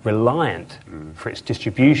 reliant for its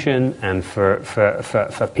distribution and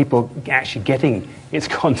for people actually getting its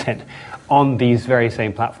content on these very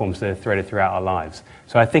same platforms that are threaded throughout our lives.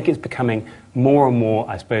 So I think it's becoming more and more,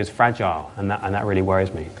 I suppose, fragile, and that really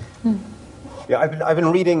worries me. Yeah, I've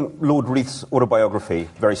been reading Lord Reith's autobiography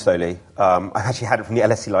very slowly. I've actually had it from the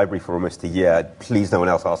LSE library for almost a year. Please, no one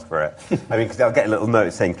else ask for it. Because I'll get a little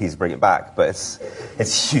note saying, please bring it back. But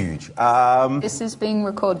it's huge. This is being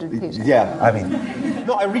recorded, Peter. Yeah,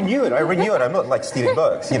 no, I renew it. I'm not like stealing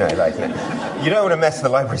books, you don't want to mess with the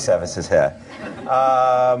library services here.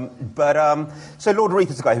 So Lord Reith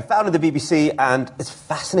is the guy who founded the BBC, and it's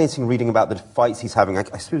fascinating reading about the fights he's having, I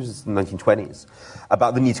suppose it's in the 1920s,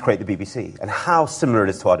 about the need to create the BBC and how similar it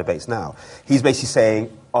is to our debates now. He's basically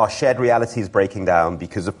saying our shared reality is breaking down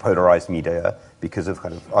because of polarized media, because of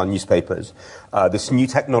kind of our newspapers. This new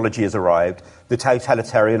technology has arrived. The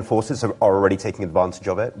totalitarian forces are already taking advantage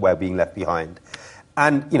of it. We're being left behind.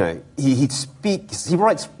 And, he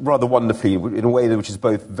writes rather wonderfully in a way which is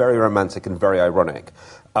both very romantic and very ironic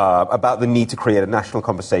about the need to create a national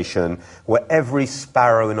conversation where every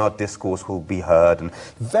sparrow in our discourse will be heard, and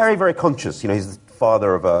very, very conscious. He's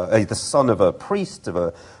the son of a priest, of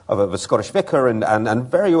a Scottish vicar, and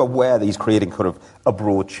very aware that he's creating kind of a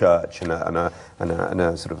broad church and a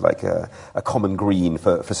sort of like a common green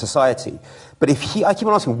for society. But I keep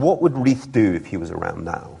on asking, what would Reith do if he was around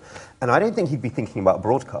now? And I don't think he'd be thinking about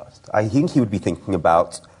broadcast. I think he would be thinking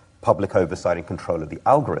about public oversight and control of the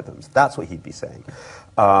algorithms. That's what he'd be saying.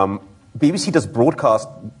 BBC does broadcast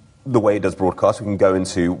the way it does broadcast. We can go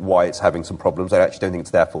into why it's having some problems. I actually don't think it's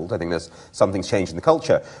their fault. I think something's changed in the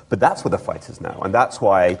culture. But that's where the fight is now. And that's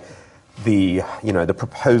why the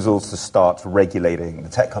proposals to start regulating the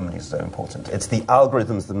tech companies are so important. It's the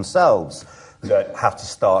algorithms themselves that have to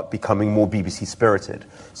start becoming more BBC spirited.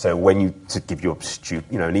 So to give you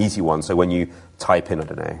an easy one, so when you type in, I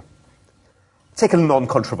don't know, take a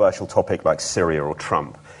non-controversial topic like Syria or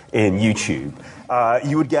Trump in YouTube,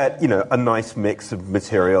 you would get, a nice mix of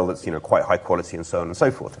material that's, quite high quality and so on and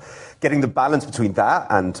so forth. Getting the balance between that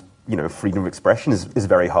and, freedom of expression is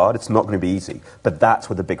very hard. It's not going to be easy. But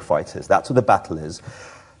that's where the big fight is. That's where the battle is.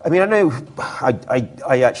 I mean, I know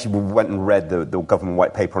I actually went and read the government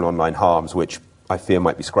white paper on online harms, which I fear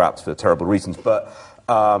might be scrapped for terrible reasons, but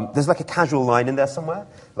there's like a casual line in there somewhere,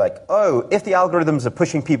 like, if the algorithms are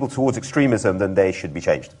pushing people towards extremism, then they should be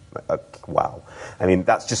changed. Wow. I mean,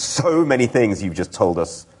 that's just so many things you've just told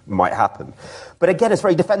us might happen. But again, it's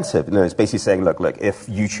very defensive. It's basically saying, look, if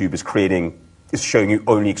YouTube is showing you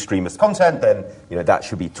only extremist content, then that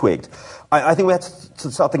should be twigged. I think we have to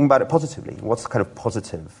start thinking about it positively. What's the kind of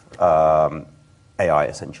positive AI,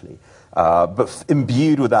 essentially? But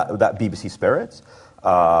imbued with that BBC spirit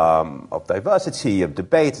of diversity, of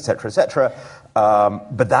debate, etc., etc.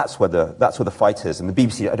 But that's where the fight is, and the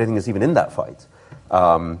BBC, I don't think, is even in that fight.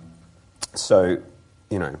 So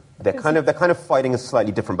they're kind of fighting a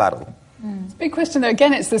slightly different battle. It's a big question, though.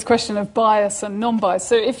 Again, it's this question of bias and non-bias.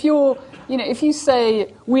 So if you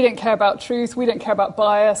say, we don't care about truth, we don't care about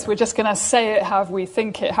bias, we're just going to say it how we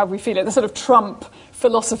think it, how we feel it, the sort of Trump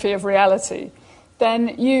philosophy of reality, then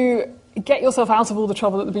you get yourself out of all the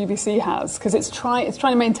trouble that the BBC has, because it's trying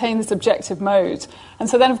to maintain this objective mode. And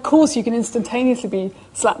so then, of course, you can instantaneously be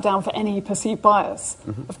slapped down for any perceived bias.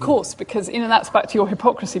 Mm-hmm. Of course, because that's back to your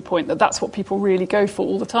hypocrisy point, that's what people really go for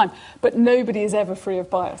all the time. But nobody is ever free of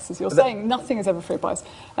bias. As you're saying, nothing is ever free of bias.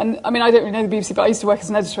 And, I mean, I don't really know the BBC, but I used to work as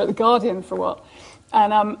an editor at The Guardian for a while.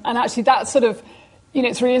 And actually that sort of...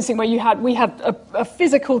 it's really interesting where we had a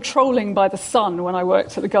physical trolling by The Sun when I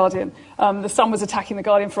worked at The Guardian. The Sun was attacking The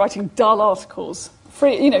Guardian for writing dull articles.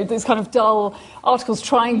 These kind of dull articles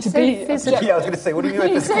trying to be... Physical. Yeah, I was going to say, what do you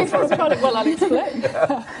mean by physical trolling? Well, I'll explain.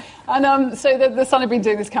 Yeah. And so the Sun had been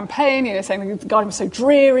doing this campaign, saying The Guardian was so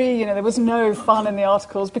dreary, there was no fun in the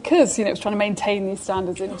articles because, it was trying to maintain these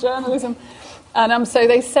standards in journalism. And so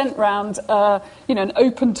they sent round, an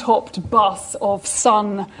open-topped bus of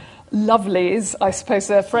Sun lovelies, I suppose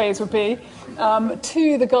their phrase would be,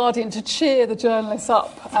 to The Guardian to cheer the journalists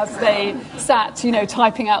up as they sat,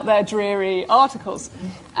 typing out their dreary articles.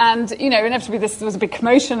 And, inevitably there was a big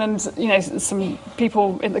commotion and, some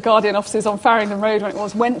people in The Guardian offices on Farringdon Road, when it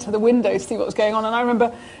was, went to the windows to see what was going on. And I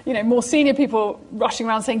remember, more senior people rushing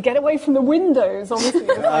around saying, get away from the windows, obviously.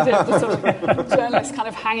 I did, the sort of journalists kind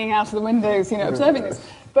of hanging out of the windows, observing this.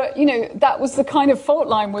 But, that was the kind of fault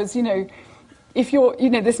line was, if you're,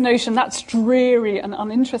 this notion, that's dreary and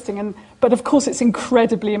uninteresting, but of course it's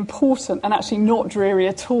incredibly important and actually not dreary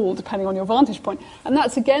at all, depending on your vantage point. And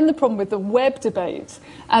that's, again, the problem with the web debate,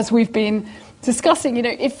 as we've been discussing.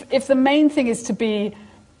 If the main thing is to be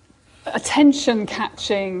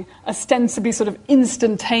attention-catching, ostensibly sort of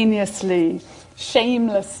instantaneously,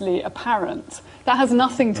 shamelessly apparent, that has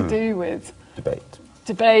nothing to do with...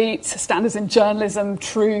 Debate, standards in journalism,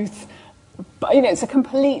 truth... But, it's a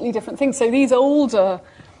completely different thing. So these older,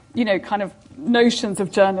 kind of notions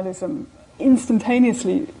of journalism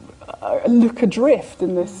instantaneously look adrift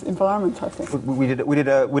in this environment, I think. We did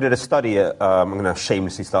a study. I'm going to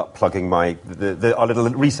shamelessly start plugging our little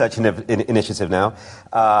research initiative now,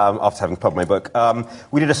 after having plugged my book.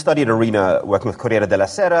 We did a study at Arena working with Corriere della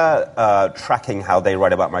Sera, tracking how they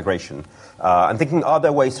write about migration. And thinking, are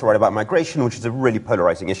there ways to write about migration, which is a really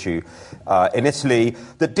polarizing issue in Italy,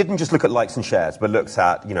 that didn't just look at likes and shares, but looks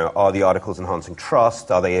at, are the articles enhancing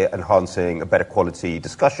trust? Are they enhancing a better quality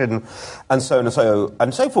discussion? And so on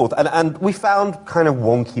and so forth. And we found kind of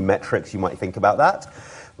wonky metrics, you might think about that.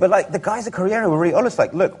 But the guys at Corriere were really honest,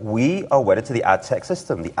 look, we are wedded to the ad tech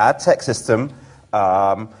system. The ad tech system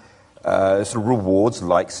sort of rewards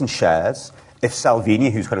likes and shares. if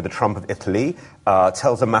Salvini, who's kind of the Trump of Italy,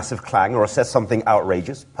 tells a massive clang or says something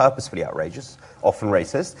outrageous, purposefully outrageous, often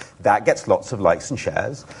racist, that gets lots of likes and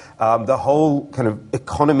shares. The whole kind of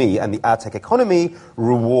economy and the ad tech economy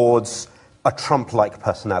rewards a Trump-like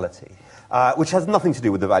personality, which has nothing to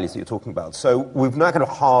do with the values that you're talking about. So we've now kind of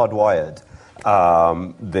hardwired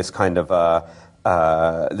this kind of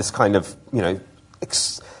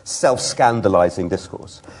self-scandalizing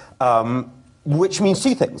discourse. Which means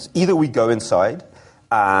two things. Either we go inside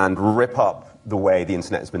and rip up the way the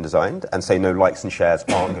internet has been designed and say no, likes and shares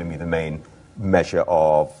aren't going to be the main measure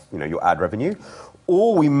of your ad revenue,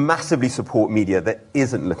 or we massively support media that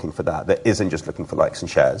isn't looking for that isn't just looking for likes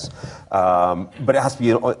and shares. But it has to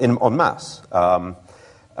be en masse.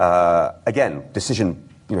 Again, decision.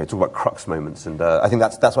 Talk about crux moments, and I think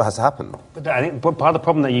that's what has to happen. But I think part of the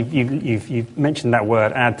problem that you've mentioned that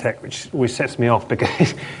word ad tech, which always sets me off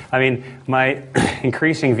because, I mean, my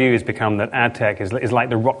increasing view has become that ad tech is like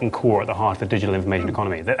the rotten core at the heart of the digital information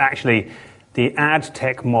economy. That actually, the ad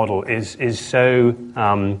tech model is so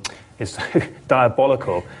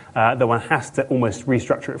diabolical that one has to almost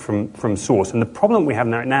restructure it from source. And the problem we have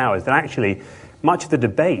now is that actually much of the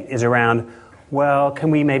debate is around, well,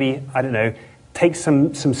 can we maybe, I don't know, take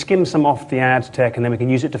skim some off the ad tech, and then we can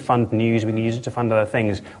use it to fund news, we can use it to fund other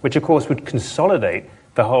things, which of course would consolidate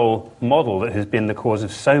the whole model that has been the cause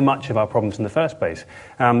of so much of our problems in the first place.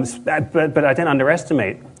 But I don't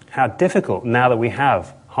underestimate how difficult, now that we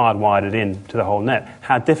have hardwired it into the whole net,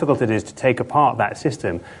 how difficult it is to take apart that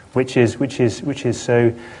system, which is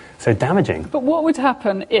so damaging. But what would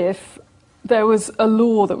happen if there was a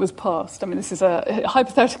law that was passed? I mean, this is a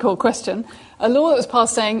hypothetical question. A law that was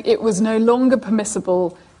passed saying it was no longer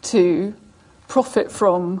permissible to profit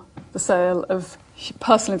from the sale of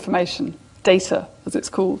personal information, data, as it's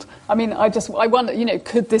called. I mean, I wonder,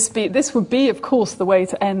 could this would be, of course, the way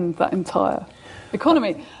to end that entire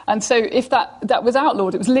economy. And so if that was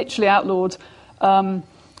outlawed, it was literally outlawed.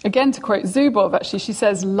 Again, to quote Zubov, actually, she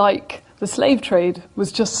says, like the slave trade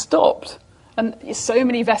was just stopped. And so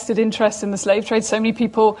many vested interests in the slave trade, so many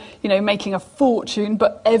people, making a fortune,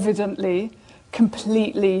 but evidently,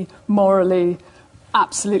 completely, morally,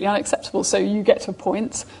 absolutely unacceptable. So you get to a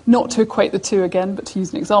point, not to equate the two again, but to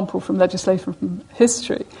use an example from legislation from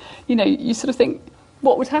history. You sort of think,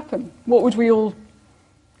 what would happen? What would we all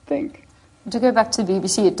think? To go back to the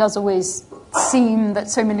BBC, it does always seem that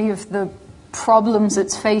so many of the problems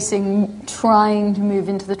it's facing trying to move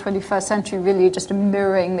into the 21st century really just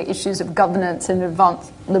mirroring the issues of governance in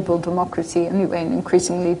advanced liberal democracy anyway in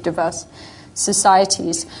increasingly diverse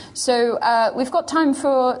societies. So we've got time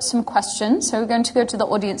for some questions. So we're going to go to the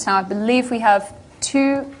audience now. I believe we have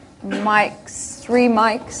three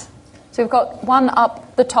mics. So we've got one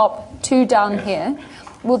up the top, two down here.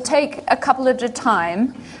 We'll take a couple at a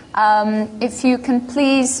time. If you can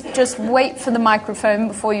please just wait for the microphone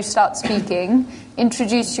before you start speaking,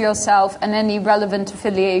 introduce yourself and any relevant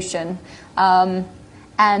affiliation,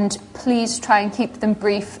 and please try and keep them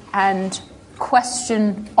brief and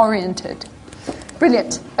question-oriented.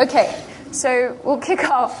 Brilliant. Okay, so we'll kick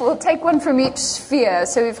off. We'll take one from each sphere.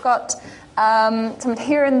 So we've got someone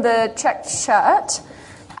here in the checked shirt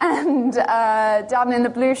and down in the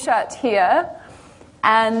blue shirt here.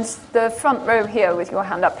 And the front row here with your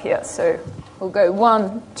hand up here. So we'll go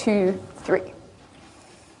 1, 2, 3.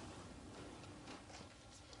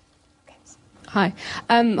 Hi.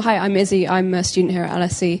 Hi, I'm Izzy. I'm a student here at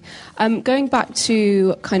LSE. Going back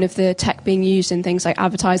to kind of the tech being used in things like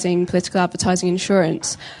advertising, political advertising,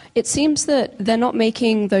 insurance, it seems that they're not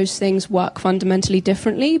making those things work fundamentally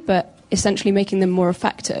differently, but essentially making them more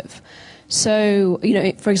effective. So,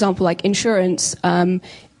 for example, like insurance,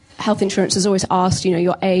 health insurance is always asked,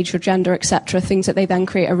 your age, your gender, etc., things that they then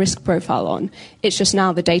create a risk profile on. It's just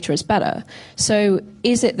now the data is better. So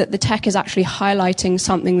is it that the tech is actually highlighting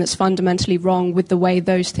something that's fundamentally wrong with the way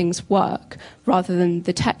those things work, rather than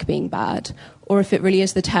the tech being bad? Or if it really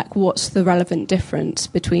is the tech, what's the relevant difference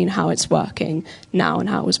between how it's working now and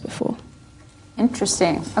how it was before?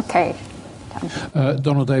 Interesting. Okay.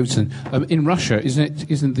 Donald Davidson. In Russia,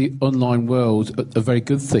 isn't the online world a very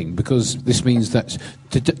good thing? Because this means that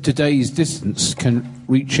today's distance can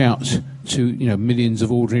reach out to millions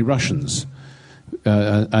of ordinary Russians.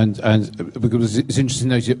 And because it's interesting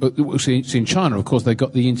to note, in China, of course, they've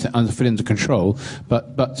got the internet under control.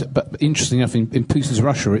 But interestingly enough, in Putin's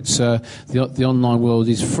Russia, it's the online world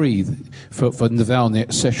is free for Navalny,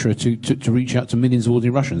 etc., to reach out to millions of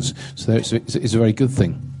ordinary Russians. So it's a very good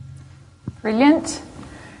thing. Brilliant.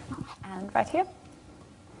 And right here.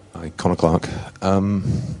 Hi, Connor Clark.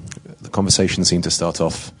 The conversation seemed to start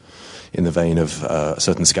off in the vein of a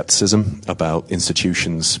certain skepticism about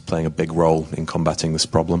institutions playing a big role in combating this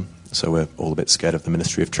problem. So we're all a bit scared of the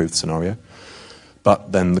Ministry of Truth scenario.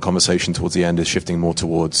 But then the conversation towards the end is shifting more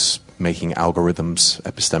towards making algorithms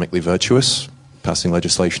epistemically virtuous, passing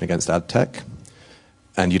legislation against ad tech.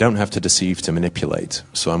 And you don't have to deceive to manipulate.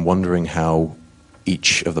 So I'm wondering how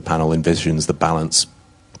each of the panel envisions the balance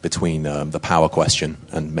between the power question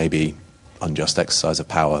and maybe unjust exercise of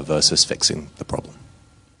power versus fixing the problem.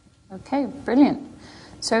 Okay, brilliant.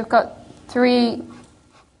 So we've got three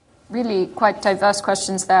really quite diverse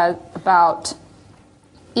questions there about,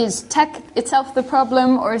 is tech itself the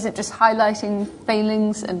problem, or is it just highlighting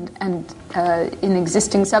failings and in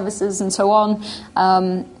existing services and so on?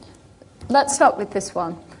 Let's start with this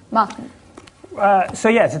one. Martin. So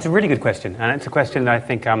yes, it's a really good question, and it's a question that I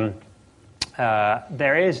think there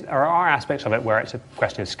are aspects of it where it's a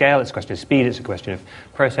question of scale, it's a question of speed, it's a question of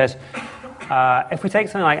process. If we take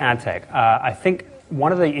something like ad tech, I think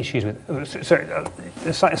one of the issues with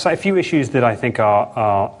there's a few issues that I think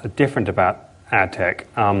are different about ad tech.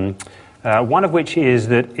 One of which is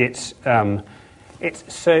that it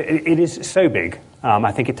is so big.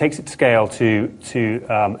 I think it takes its scale to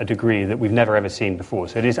a degree that we've never ever seen before.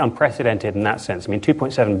 So it is unprecedented in that sense. I mean,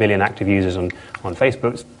 2.7 billion active users on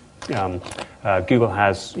Facebook. Google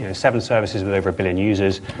has 7 services with over 1 billion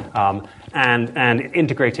users, and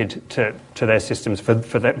integrated to their systems for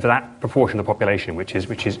that proportion of the population, which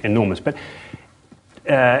is enormous. But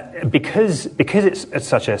because it's at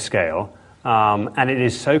such a scale. And it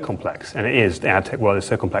is so complex, and the ad tech world is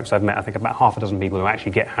so complex. I've met, I think, about half a dozen people who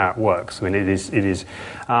actually get how it works. I mean, it is,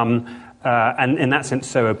 and in that sense,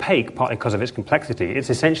 so opaque, partly because of its complexity. It's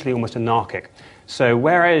essentially almost anarchic. So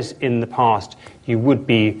whereas in the past you would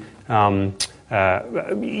be,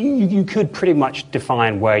 you could pretty much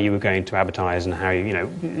define where you were going to advertise and how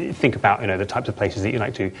you think about the types of places that you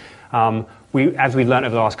like to. As we've learned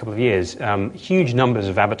over the last couple of years, huge numbers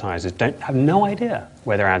of advertisers have no idea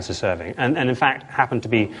where their ads are serving, and in fact happen to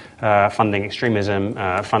be funding extremism,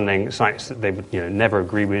 funding sites that they would never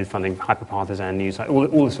agree with, funding hyper-partisan news,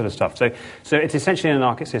 all this sort of stuff. So it's essentially an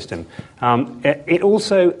anarchic system. It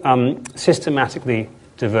also systematically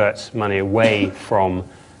diverts money away from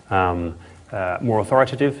more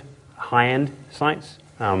authoritative, high-end sites.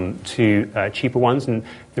 To cheaper ones, and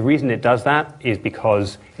the reason it does that is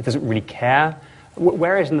because it doesn't really care.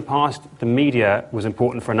 Whereas in the past, the media was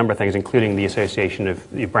important for a number of things, including the association of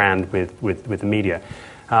your brand with the media.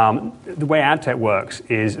 The way ad tech works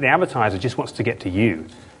is the advertiser just wants to get to you.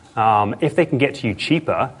 If they can get to you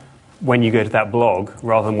cheaper when you go to that blog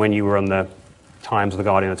rather than when you were on the Times or the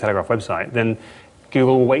Guardian or the Telegraph website, then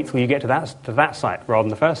Google will wait till you get to that site rather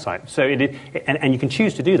than the first site. So and you can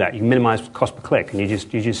choose to do that. You can minimize cost per click, and you just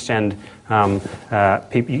send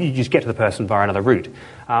people. You just get to the person via another route.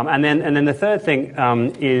 And then the third thing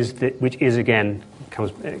is that, which is again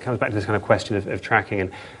comes back to this kind of question of tracking, and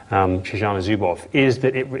Shoshana Zuboff, is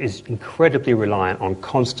that it is incredibly reliant on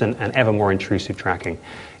constant and ever more intrusive tracking.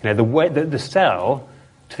 The way the sell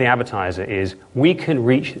to the advertiser is, we can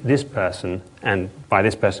reach this person, and by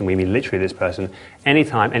this person we mean literally this person,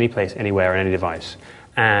 anytime, any place, anywhere, on any device.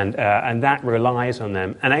 And that relies on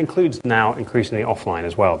them, and that includes now increasingly offline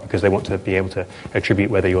as well, because they want to be able to attribute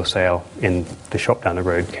whether your sale in the shop down the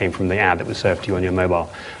road came from the ad that was served to you on your mobile.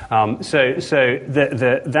 So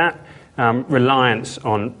that reliance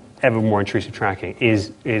on ever more intrusive tracking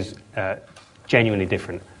is genuinely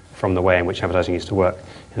different from the way in which advertising used to work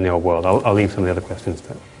in the old world. I'll leave some of the other questions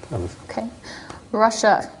to others. Okay.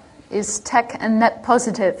 Russia, is tech a net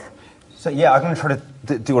positive? So yeah, I'm going to try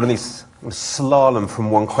to do one of these slalom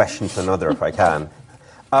from one question to another if I can.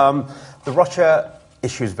 The Russia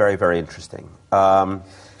issue is very, very interesting.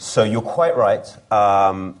 So you're quite right.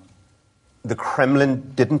 The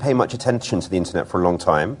Kremlin didn't pay much attention to the internet for a long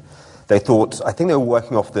time. I think they were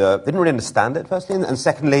working off they didn't really understand it, firstly, and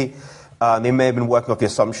secondly, they may have been working off the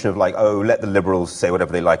assumption of let the liberals say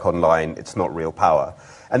whatever they like online, it's not real power.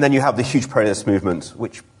 And then you have the huge pro-ness movement,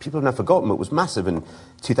 which people have now forgotten, but was massive in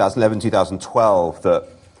 2011, 2012, that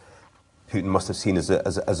Putin must have seen as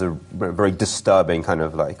a very disturbing kind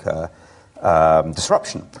of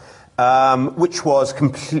disruption, which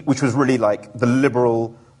was really like the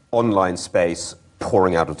liberal online space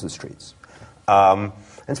pouring out onto the streets. And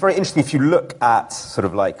it's very interesting if you look at sort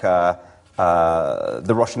of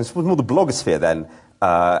the Russian, this was more the blogosphere then,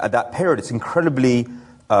 at that period. It's incredibly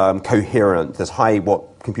coherent. There's high,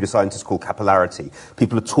 what computer scientists call capillarity.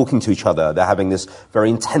 People are talking to each other. They're having this very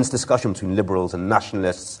intense discussion between liberals and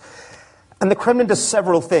nationalists. And the Kremlin does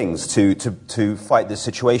several things to fight this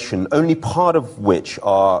situation, only part of which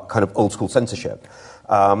are kind of old-school censorship.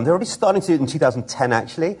 They're already starting to do it in 2010,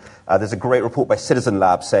 actually. There's a great report by Citizen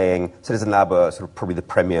Lab saying, Citizen Lab are sort of probably the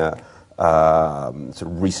premier sort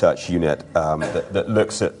of research unit that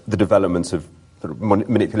looks at the development of sort of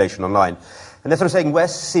manipulation online. And they're sort of saying we're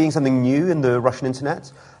seeing something new in the Russian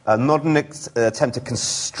internet, not an attempt to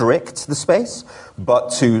constrict the space,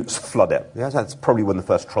 but to flood it. Yeah, that's probably when the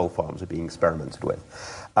first troll farms are being experimented with.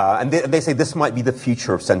 And they say this might be the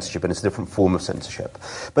future of censorship, and it's a different form of censorship.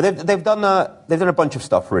 But they've done a bunch of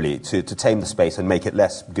stuff, really, to tame the space and make it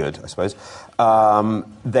less good, I suppose.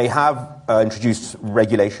 They have introduced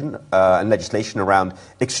regulation and legislation around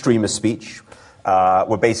extremist speech,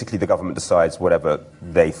 where basically the government decides whatever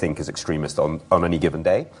they think is extremist on any given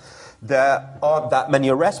day. There aren't that many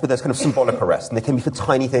arrests, but there's kind of symbolic arrests, and they can be for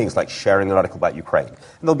tiny things like sharing an article about Ukraine. And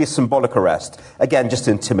there'll be a symbolic arrest, again, just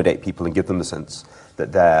to intimidate people and give them the sense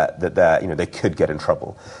that they could get in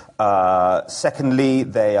trouble. Secondly,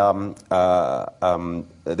 they've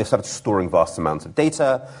started storing vast amounts of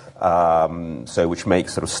data, which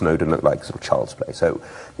makes sort of Snowden look like sort of child's play. So,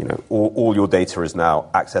 all your data is now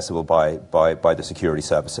accessible by the security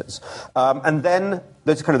services. And then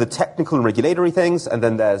those are kind of the technical and regulatory things, and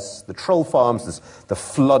then there's the troll farms, there's the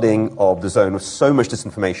flooding of the zone with so much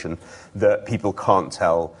disinformation that people can't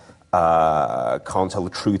tell the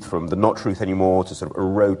truth from the not truth anymore, to sort of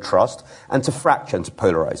erode trust and to fracture and to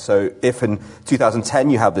polarize. So if in 2010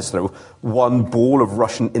 you have this sort of one ball of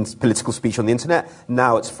Russian political speech on the internet,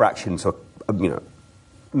 now it's fractured into a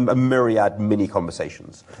myriad mini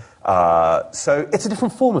conversations. So it's a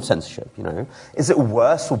different form of censorship. Is it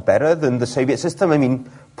worse or better than the Soviet system? I mean,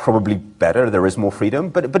 probably better. There is more freedom,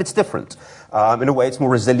 but it's different. In a way, it's more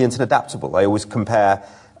resilient and adaptable. I always compare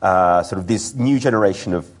sort of this new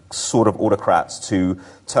generation of sort of autocrats to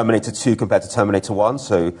Terminator 2 compared to Terminator 1.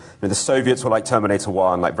 So the Soviets were like Terminator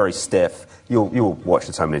 1, like very stiff. You'll watch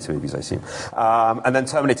the Terminator movies, I assume. And then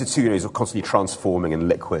Terminator 2 is constantly transforming and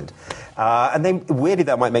liquid. And then weirdly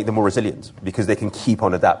that might make them more resilient because they can keep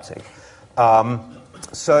on adapting.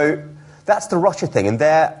 So that's the Russia thing, and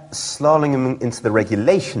they're slaloming into the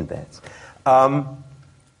regulation bit.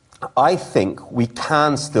 I think we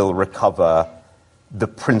can still recover the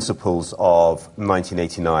principles of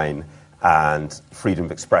 1989 and freedom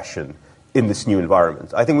of expression in this new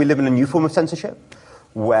environment. I think we live in a new form of censorship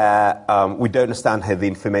where we don't understand how the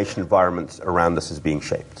information environment around us is being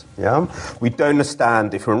shaped. Yeah? We don't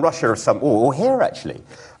understand if we're in Russia or here actually,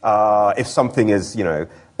 if something is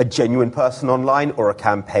a genuine person online or a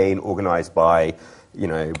campaign organized by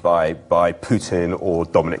Putin or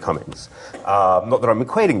Dominic Cummings. Not that I'm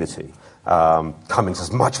equating the two. Cummings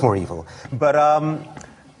is much more evil. But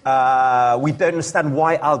we don't understand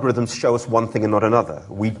why algorithms show us one thing and not another.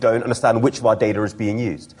 We don't understand which of our data is being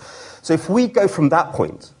used. So if we go from that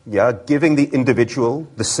point, giving the individual,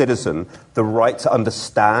 the citizen, the right to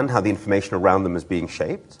understand how the information around them is being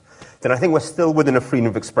shaped, then I think we're still within a freedom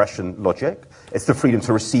of expression logic. It's the freedom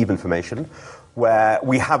to receive information, where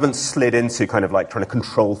we haven't slid into kind of like trying to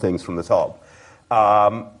control things from the top.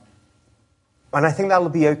 And I think that'll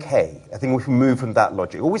be okay. I think we can move from that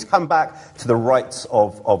logic. Always come back to the rights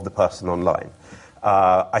of the person online.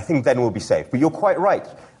 I think then we'll be safe. But you're quite right.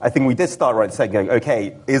 I think we did start right saying,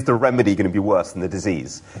 okay, is the remedy going to be worse than the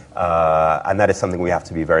disease? And that is something we have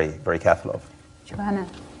to be very, very careful of. Joanna,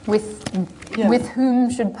 with whom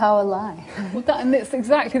should power lie? Well, and that's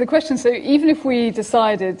exactly the question. So even if we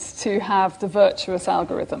decided to have the virtuous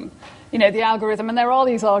algorithm, the algorithm, and there are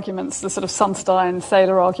these arguments, the sort of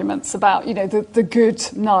Sunstein-Thaler arguments about, the good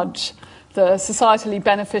nudge, the societally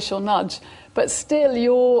beneficial nudge. But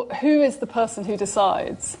still, who is the person who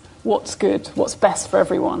decides what's good, what's best for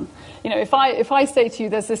everyone? If I say to you,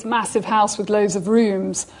 there's this massive house with loads of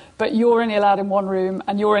rooms, but you're only allowed in one room,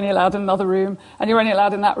 and you're only allowed in another room, and you're only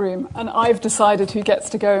allowed in that room, and I've decided who gets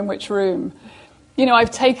to go in which room.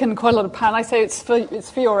 I've taken quite a lot of power. I say it's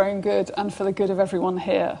for your own good and for the good of everyone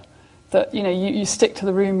here. That you stick to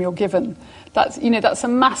the room you're given. That's a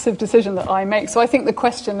massive decision that I make. So I think the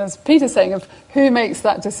question, as Peter's saying, of who makes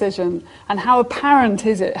that decision and how apparent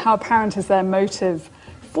is it? How apparent is their motive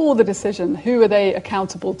for the decision? Who are they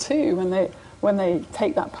accountable to when they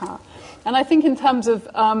take that power? And I think in terms of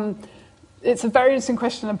it's a very interesting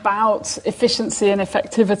question about efficiency and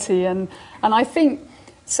effectivity, and I think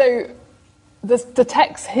so. The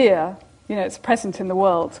tech's here, it's present in the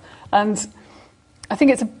world, and I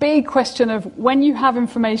think it's a big question of when you have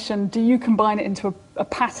information, do you combine it into a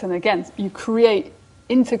pattern? Again, you create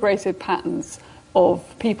integrated patterns of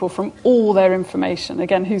people from all their information.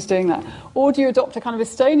 Again, who's doing that? Or do you adopt a kind of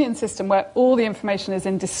Estonian system where all the information is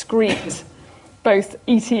in discrete, both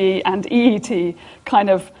ETE and EET, kind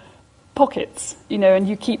of pockets, and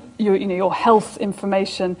you keep your health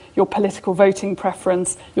information, your political voting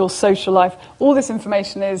preference, your social life. All this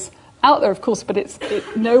information is out there, of course, but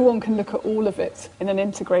no one can look at all of it in an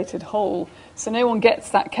integrated whole. So no one gets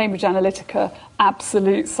that Cambridge Analytica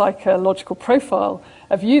absolute psychological profile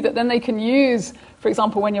of you that then they can use. For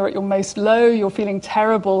example, when you're at your most low, you're feeling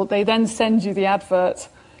terrible, they then send you the advert,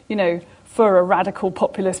 for a radical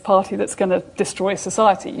populist party that's going to destroy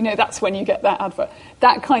society. That's when you get that advert.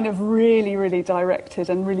 That kind of really, really directed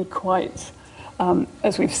and really quite,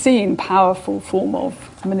 as we've seen, powerful form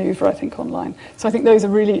of manoeuvre, I think, online. So I think those are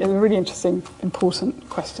really interesting, important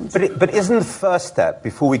questions. But isn't the first step,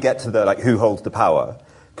 before we get to the, who holds the power,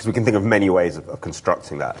 because we can think of many ways of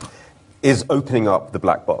constructing that, is opening up the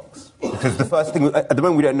black box? Because the first thing, at the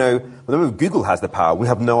moment we don't know, the moment Google has the power, we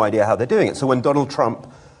have no idea how they're doing it. So when Donald Trump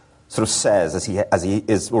sort of says, as he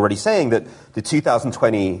is already saying, that the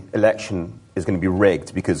 2020 election is going to be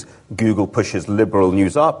rigged because Google pushes liberal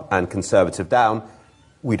news up and conservative down,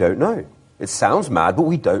 we don't know. It sounds mad, but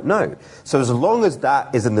we don't know. So as long as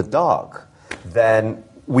that is in the dark, then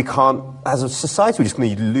we can't, as a society, we're just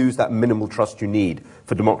going to lose that minimal trust you need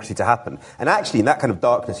for democracy to happen. And actually, in that kind of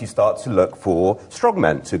darkness, you start to look for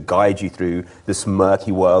strongmen to guide you through this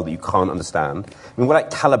murky world that you can't understand. I mean, we're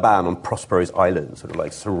like Taliban on Prospero's Island, sort of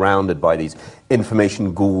like surrounded by these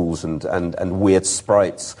information ghouls and weird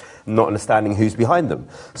sprites, not understanding who's behind them.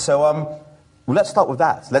 So, well, let's start with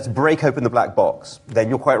that. Let's break open the black box. Then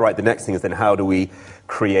you're quite right. The next thing is then how do we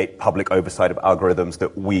create public oversight of algorithms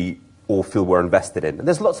that we all feel we're invested in. And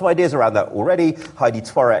there's lots of ideas around that already. Heidi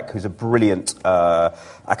Tworek, who's a brilliant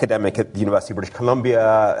academic at the University of British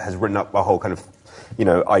Columbia, has written up a whole kind of,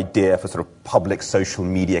 idea for sort of public social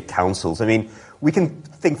media councils. I mean, we can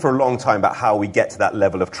think for a long time about how we get to that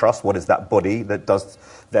level of trust. What is that body that does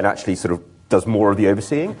then actually sort of does more of the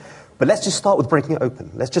overseeing? But let's just start with breaking it open.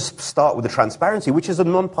 Let's just start with the transparency, which is a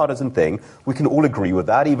non-partisan thing. We can all agree with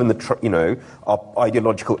that. Even our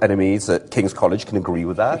ideological enemies at King's College can agree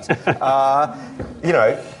with that.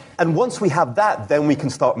 And once we have that, then we can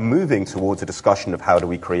start moving towards a discussion of how do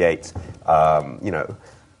we create,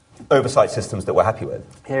 oversight systems that we're happy with.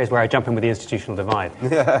 Here's where I jump in with the institutional divide.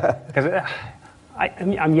 Because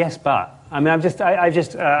I'm yes, but. I mean,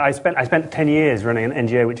 I spent 10 years running an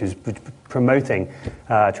NGO which is promoting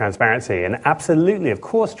transparency, and absolutely, of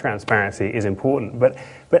course, transparency is important. But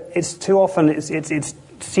it's too often it's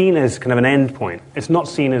seen as kind of an end point. It's not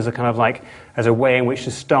seen as a kind of as a way in which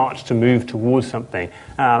to start to move towards something.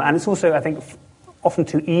 And it's also, I think, often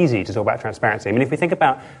too easy to talk about transparency. I mean, if we think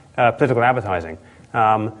about political advertising.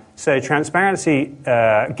 So transparency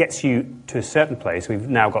gets you to a certain place. We've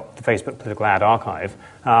now got the Facebook political ad archive.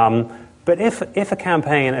 But if a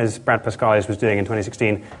campaign, as Brad Pascalis was doing in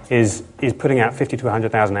 2016, is putting out 50 to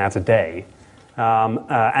 100,000 ads a day,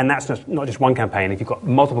 and that's not just one campaign. If you've got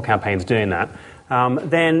multiple campaigns doing that,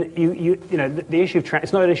 then the issue of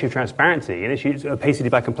it's not an issue of transparency. An issue is opacity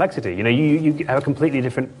by complexity. You have a completely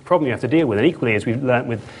different problem you have to deal with. And equally, as we've learned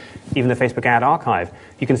with even the Facebook ad archive,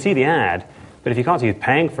 you can see the ad. But if you can't see who's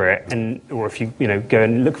paying for it, or if you go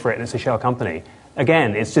and look for it and it's a shell company,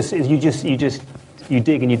 again, it's just you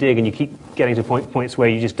dig and you keep getting to points where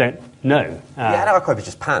you just don't know. The ad archive is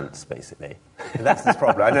just pants, basically. And that's the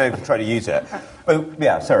problem. I know you can try to use it. Oh,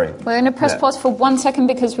 yeah, sorry. We're going to press pause for 1 second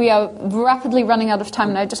because we are rapidly running out of time,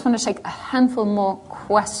 and I just want to take a handful more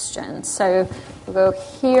questions. So we'll go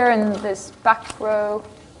here in this back row.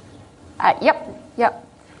 Yep.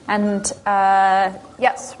 And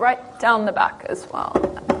yes, right down the back as well,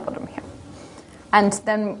 at the bottom here. And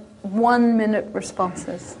then 1 minute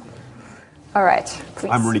responses. All right, please.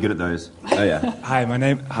 I'm really good at those. Oh yeah. Hi, my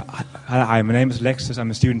name is Alexis.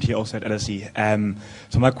 I'm a student here also at LSE.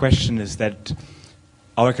 So my question is that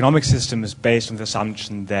our economic system is based on the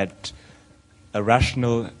assumption that a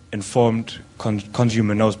rational, informed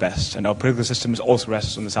consumer knows best, and our political system is also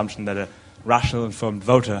rests on the assumption that a rational, informed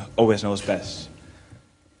voter always knows best.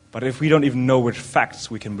 But if we don't even know which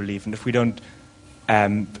facts we can believe, and if we don't,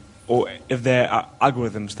 or if there are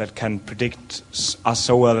algorithms that can predict us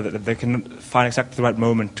so well that they can find exactly the right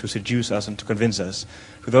moment to seduce us and to convince us,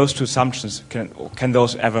 do those two assumptions, can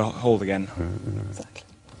those ever hold again? Exactly.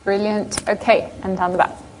 Brilliant. Okay, and down the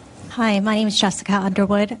back. Hi, my name is Jessica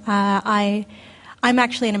Underwood. I'm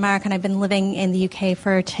actually an American. I've been living in the UK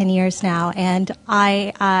for 10 years now, and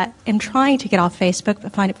I am trying to get off Facebook,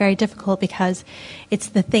 but find it very difficult because it's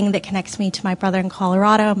the thing that connects me to my brother in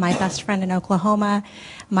Colorado, my best friend in Oklahoma,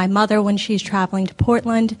 my mother when she's traveling to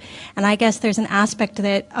Portland. And I guess there's an aspect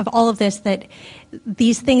of all of this that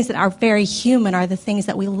these things that are very human are the things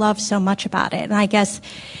that we love so much about it. And I guess,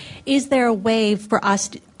 is there a way for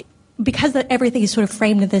us because everything is sort of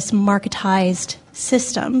framed in this marketized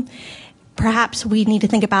system, perhaps we need to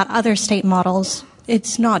think about other state models.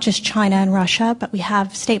 It's not just China and Russia, but we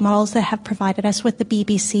have state models that have provided us with the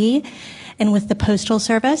BBC and with the Postal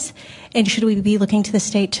Service. And should we be looking to the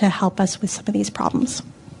state to help us with some of these problems?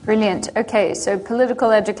 Brilliant. Okay, so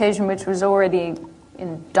political education, which was already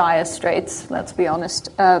in dire straits, let's be honest,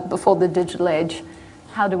 before the digital age.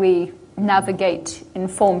 How do we navigate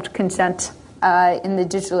informed consent in the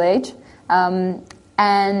digital age?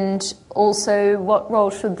 And also, what role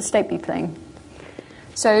should the state be playing?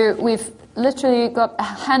 So we've literally got a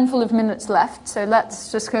handful of minutes left, so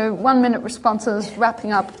let's just go 1 minute responses,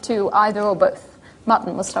 wrapping up to either or both.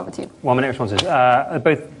 Martin, we'll start with you. 1 minute responses.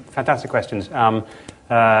 Both fantastic questions.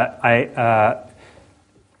 I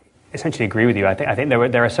essentially agree with you. I think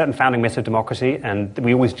there are certain founding myths of democracy, and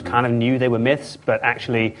we always kind of knew they were myths, but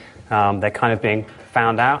actually they're kind of being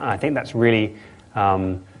found out, and I think that's really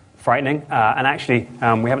frightening. And actually,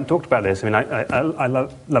 we haven't talked about this. I mean, I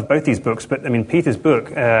love both these books, but I mean, Peter's book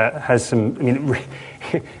has some. I mean,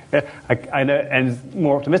 I know it ends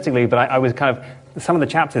more optimistically, but I was kind of. Some of the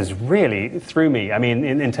chapters really threw me. I mean,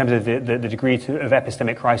 in terms of the degree of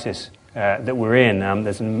epistemic crisis that we're in,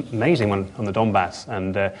 there's an amazing one on the Donbass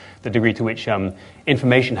and the degree to which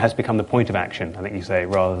information has become the point of action, I think you say,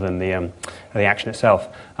 rather than the action itself.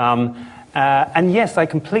 And yes, I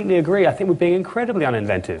completely agree. I think we're being incredibly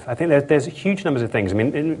uninventive. I think there's huge numbers of things. I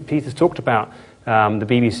mean, Peter's talked about the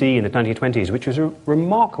BBC in the 1920s, which was a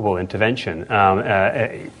remarkable intervention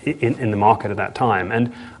in the market at that time.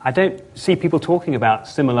 And I don't see people talking about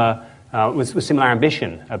similar with similar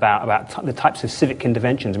ambition about the types of civic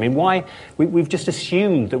interventions. I mean, why we've just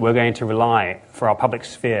assumed that we're going to rely for our public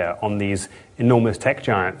sphere on these enormous tech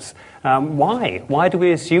giants. Why? Why do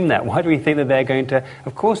we assume that? Why do we think that they're going to?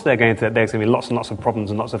 Of course, there's going to be lots and lots of problems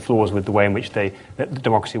and lots of flaws with the way in which that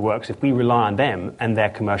democracy works if we rely on them and their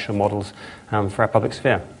commercial models for our public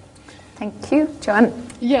sphere. Thank you, Joanna.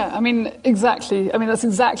 Yeah, I mean, exactly. I mean, that's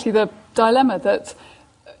exactly the dilemma that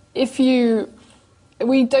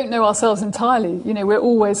we don't know ourselves entirely. You know, we're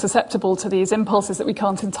always susceptible to these impulses that we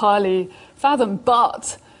can't entirely fathom,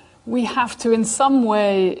 but we have to, in some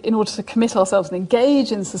way, in order to commit ourselves and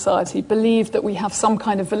engage in society, believe that we have some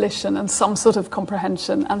kind of volition and some sort of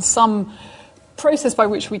comprehension and some process by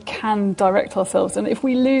which we can direct ourselves. And if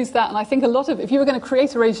we lose that, and I think if you were going to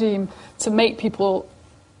create a regime to make people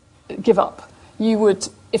give up, you would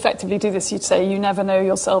effectively do this. You'd say, you never know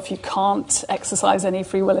yourself, you can't exercise any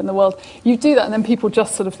free will in the world. You do that, and then people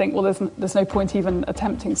just sort of think, well, there's no point even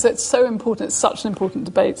attempting. So it's so important, it's such an important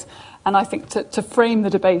debate, and I think to frame the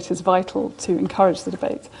debate is vital to encourage the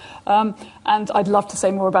debate. And I'd love to say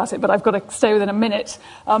more about it, but I've got to stay within a minute.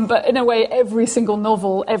 But in a way, every single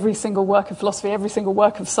novel, every single work of philosophy, every single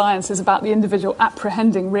work of science is about the individual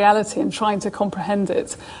apprehending reality and trying to comprehend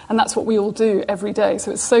it. And that's what we all do every day. So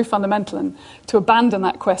it's so fundamental. And to abandon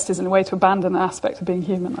that quest is in a way to abandon an aspect of being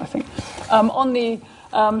human, I think.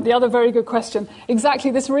 On the other very good question,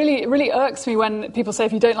 exactly, this really irks me when people say,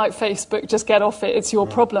 if you don't like Facebook, just get off it, it's your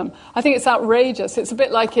problem. I think it's outrageous. It's a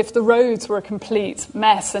bit like if the roads were a complete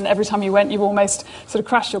mess and every time you went you almost sort of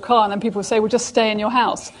crashed your car, and then people would say, well, just stay in your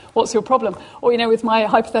house, what's your problem? Or, you know, with my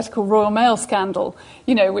hypothetical Royal Mail scandal,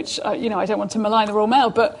 you know, which, I don't want to malign the Royal Mail,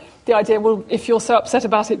 but the idea, well, if you're so upset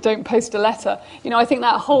about it, don't post a letter. You know, I think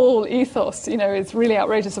that whole ethos, you know, is really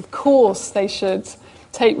outrageous. Of course they should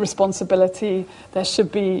take responsibility. There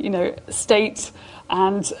should be, state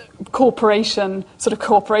and cooperation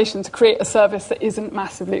to create a service that isn't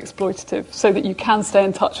massively exploitative so that you can stay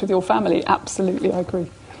in touch with your family. Absolutely, I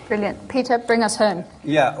agree. Brilliant. Peter, bring us home.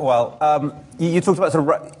 Yeah, well, you talked about sort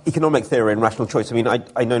of economic theory and rational choice. I mean,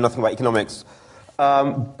 I know nothing about economics,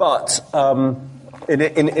 but in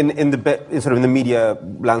the media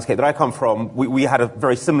landscape that I come from, we had a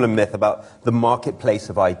very similar myth about the marketplace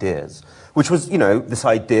of ideas, which was, this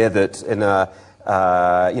idea that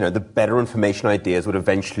the better information ideas would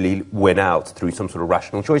eventually win out through some sort of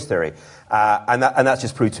rational choice theory, and that's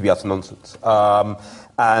just proved to be utter nonsense.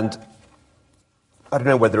 And I don't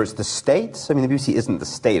know whether it's the state. I mean, the BBC isn't the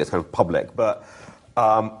state; it's kind of public, but.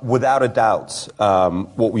 Without a doubt,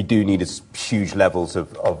 what we do need is huge levels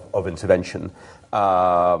of intervention.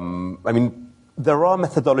 I mean, there are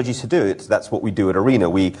methodologies to do it. That's what we do at Arena.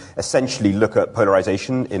 We essentially look at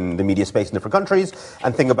polarization in the media space in different countries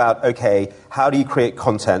and think about, okay, how do you create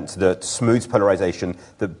content that smooths polarization,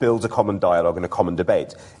 that builds a common dialogue and a common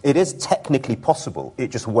debate? It is technically possible. It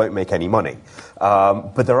just won't make any money.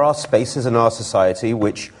 But there are spaces in our society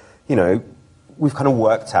which, we've kind of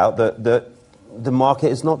worked out that the market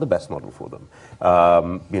is not the best model for them.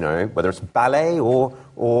 Whether it's ballet or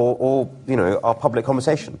our public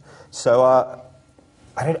conversation. So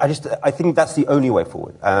I think that's the only way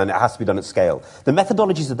forward, and it has to be done at scale. The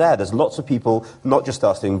methodologies are there. There's lots of people, not just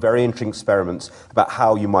us, doing very interesting experiments about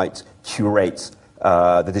how you might curate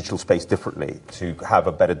the digital space differently to have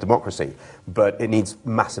a better democracy. But it needs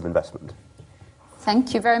massive investment.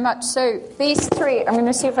 Thank you very much. So these three, I'm going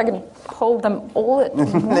to see if I can hold them all at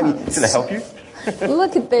once. Can I help you?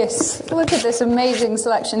 Look at this. Look at this amazing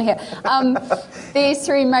selection here. These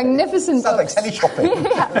three magnificent books. Sounds like teleshopping.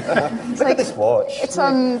 Yeah. Look at this watch. It's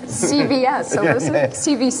on CBS, or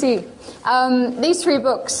CBC. These three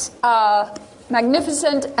books are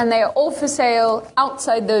magnificent, and they are all for sale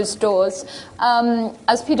outside those doors.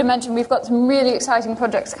 As Peter mentioned, we've got some really exciting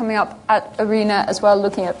projects coming up at Arena as well,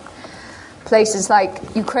 looking at places like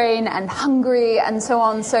Ukraine and Hungary and so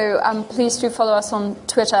on. So please do follow us on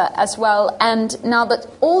Twitter as well. And now that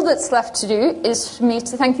all that's left to do is for me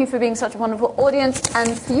to thank you for being such a wonderful audience,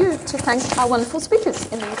 and for you to thank our wonderful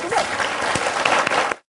speakers in the UK.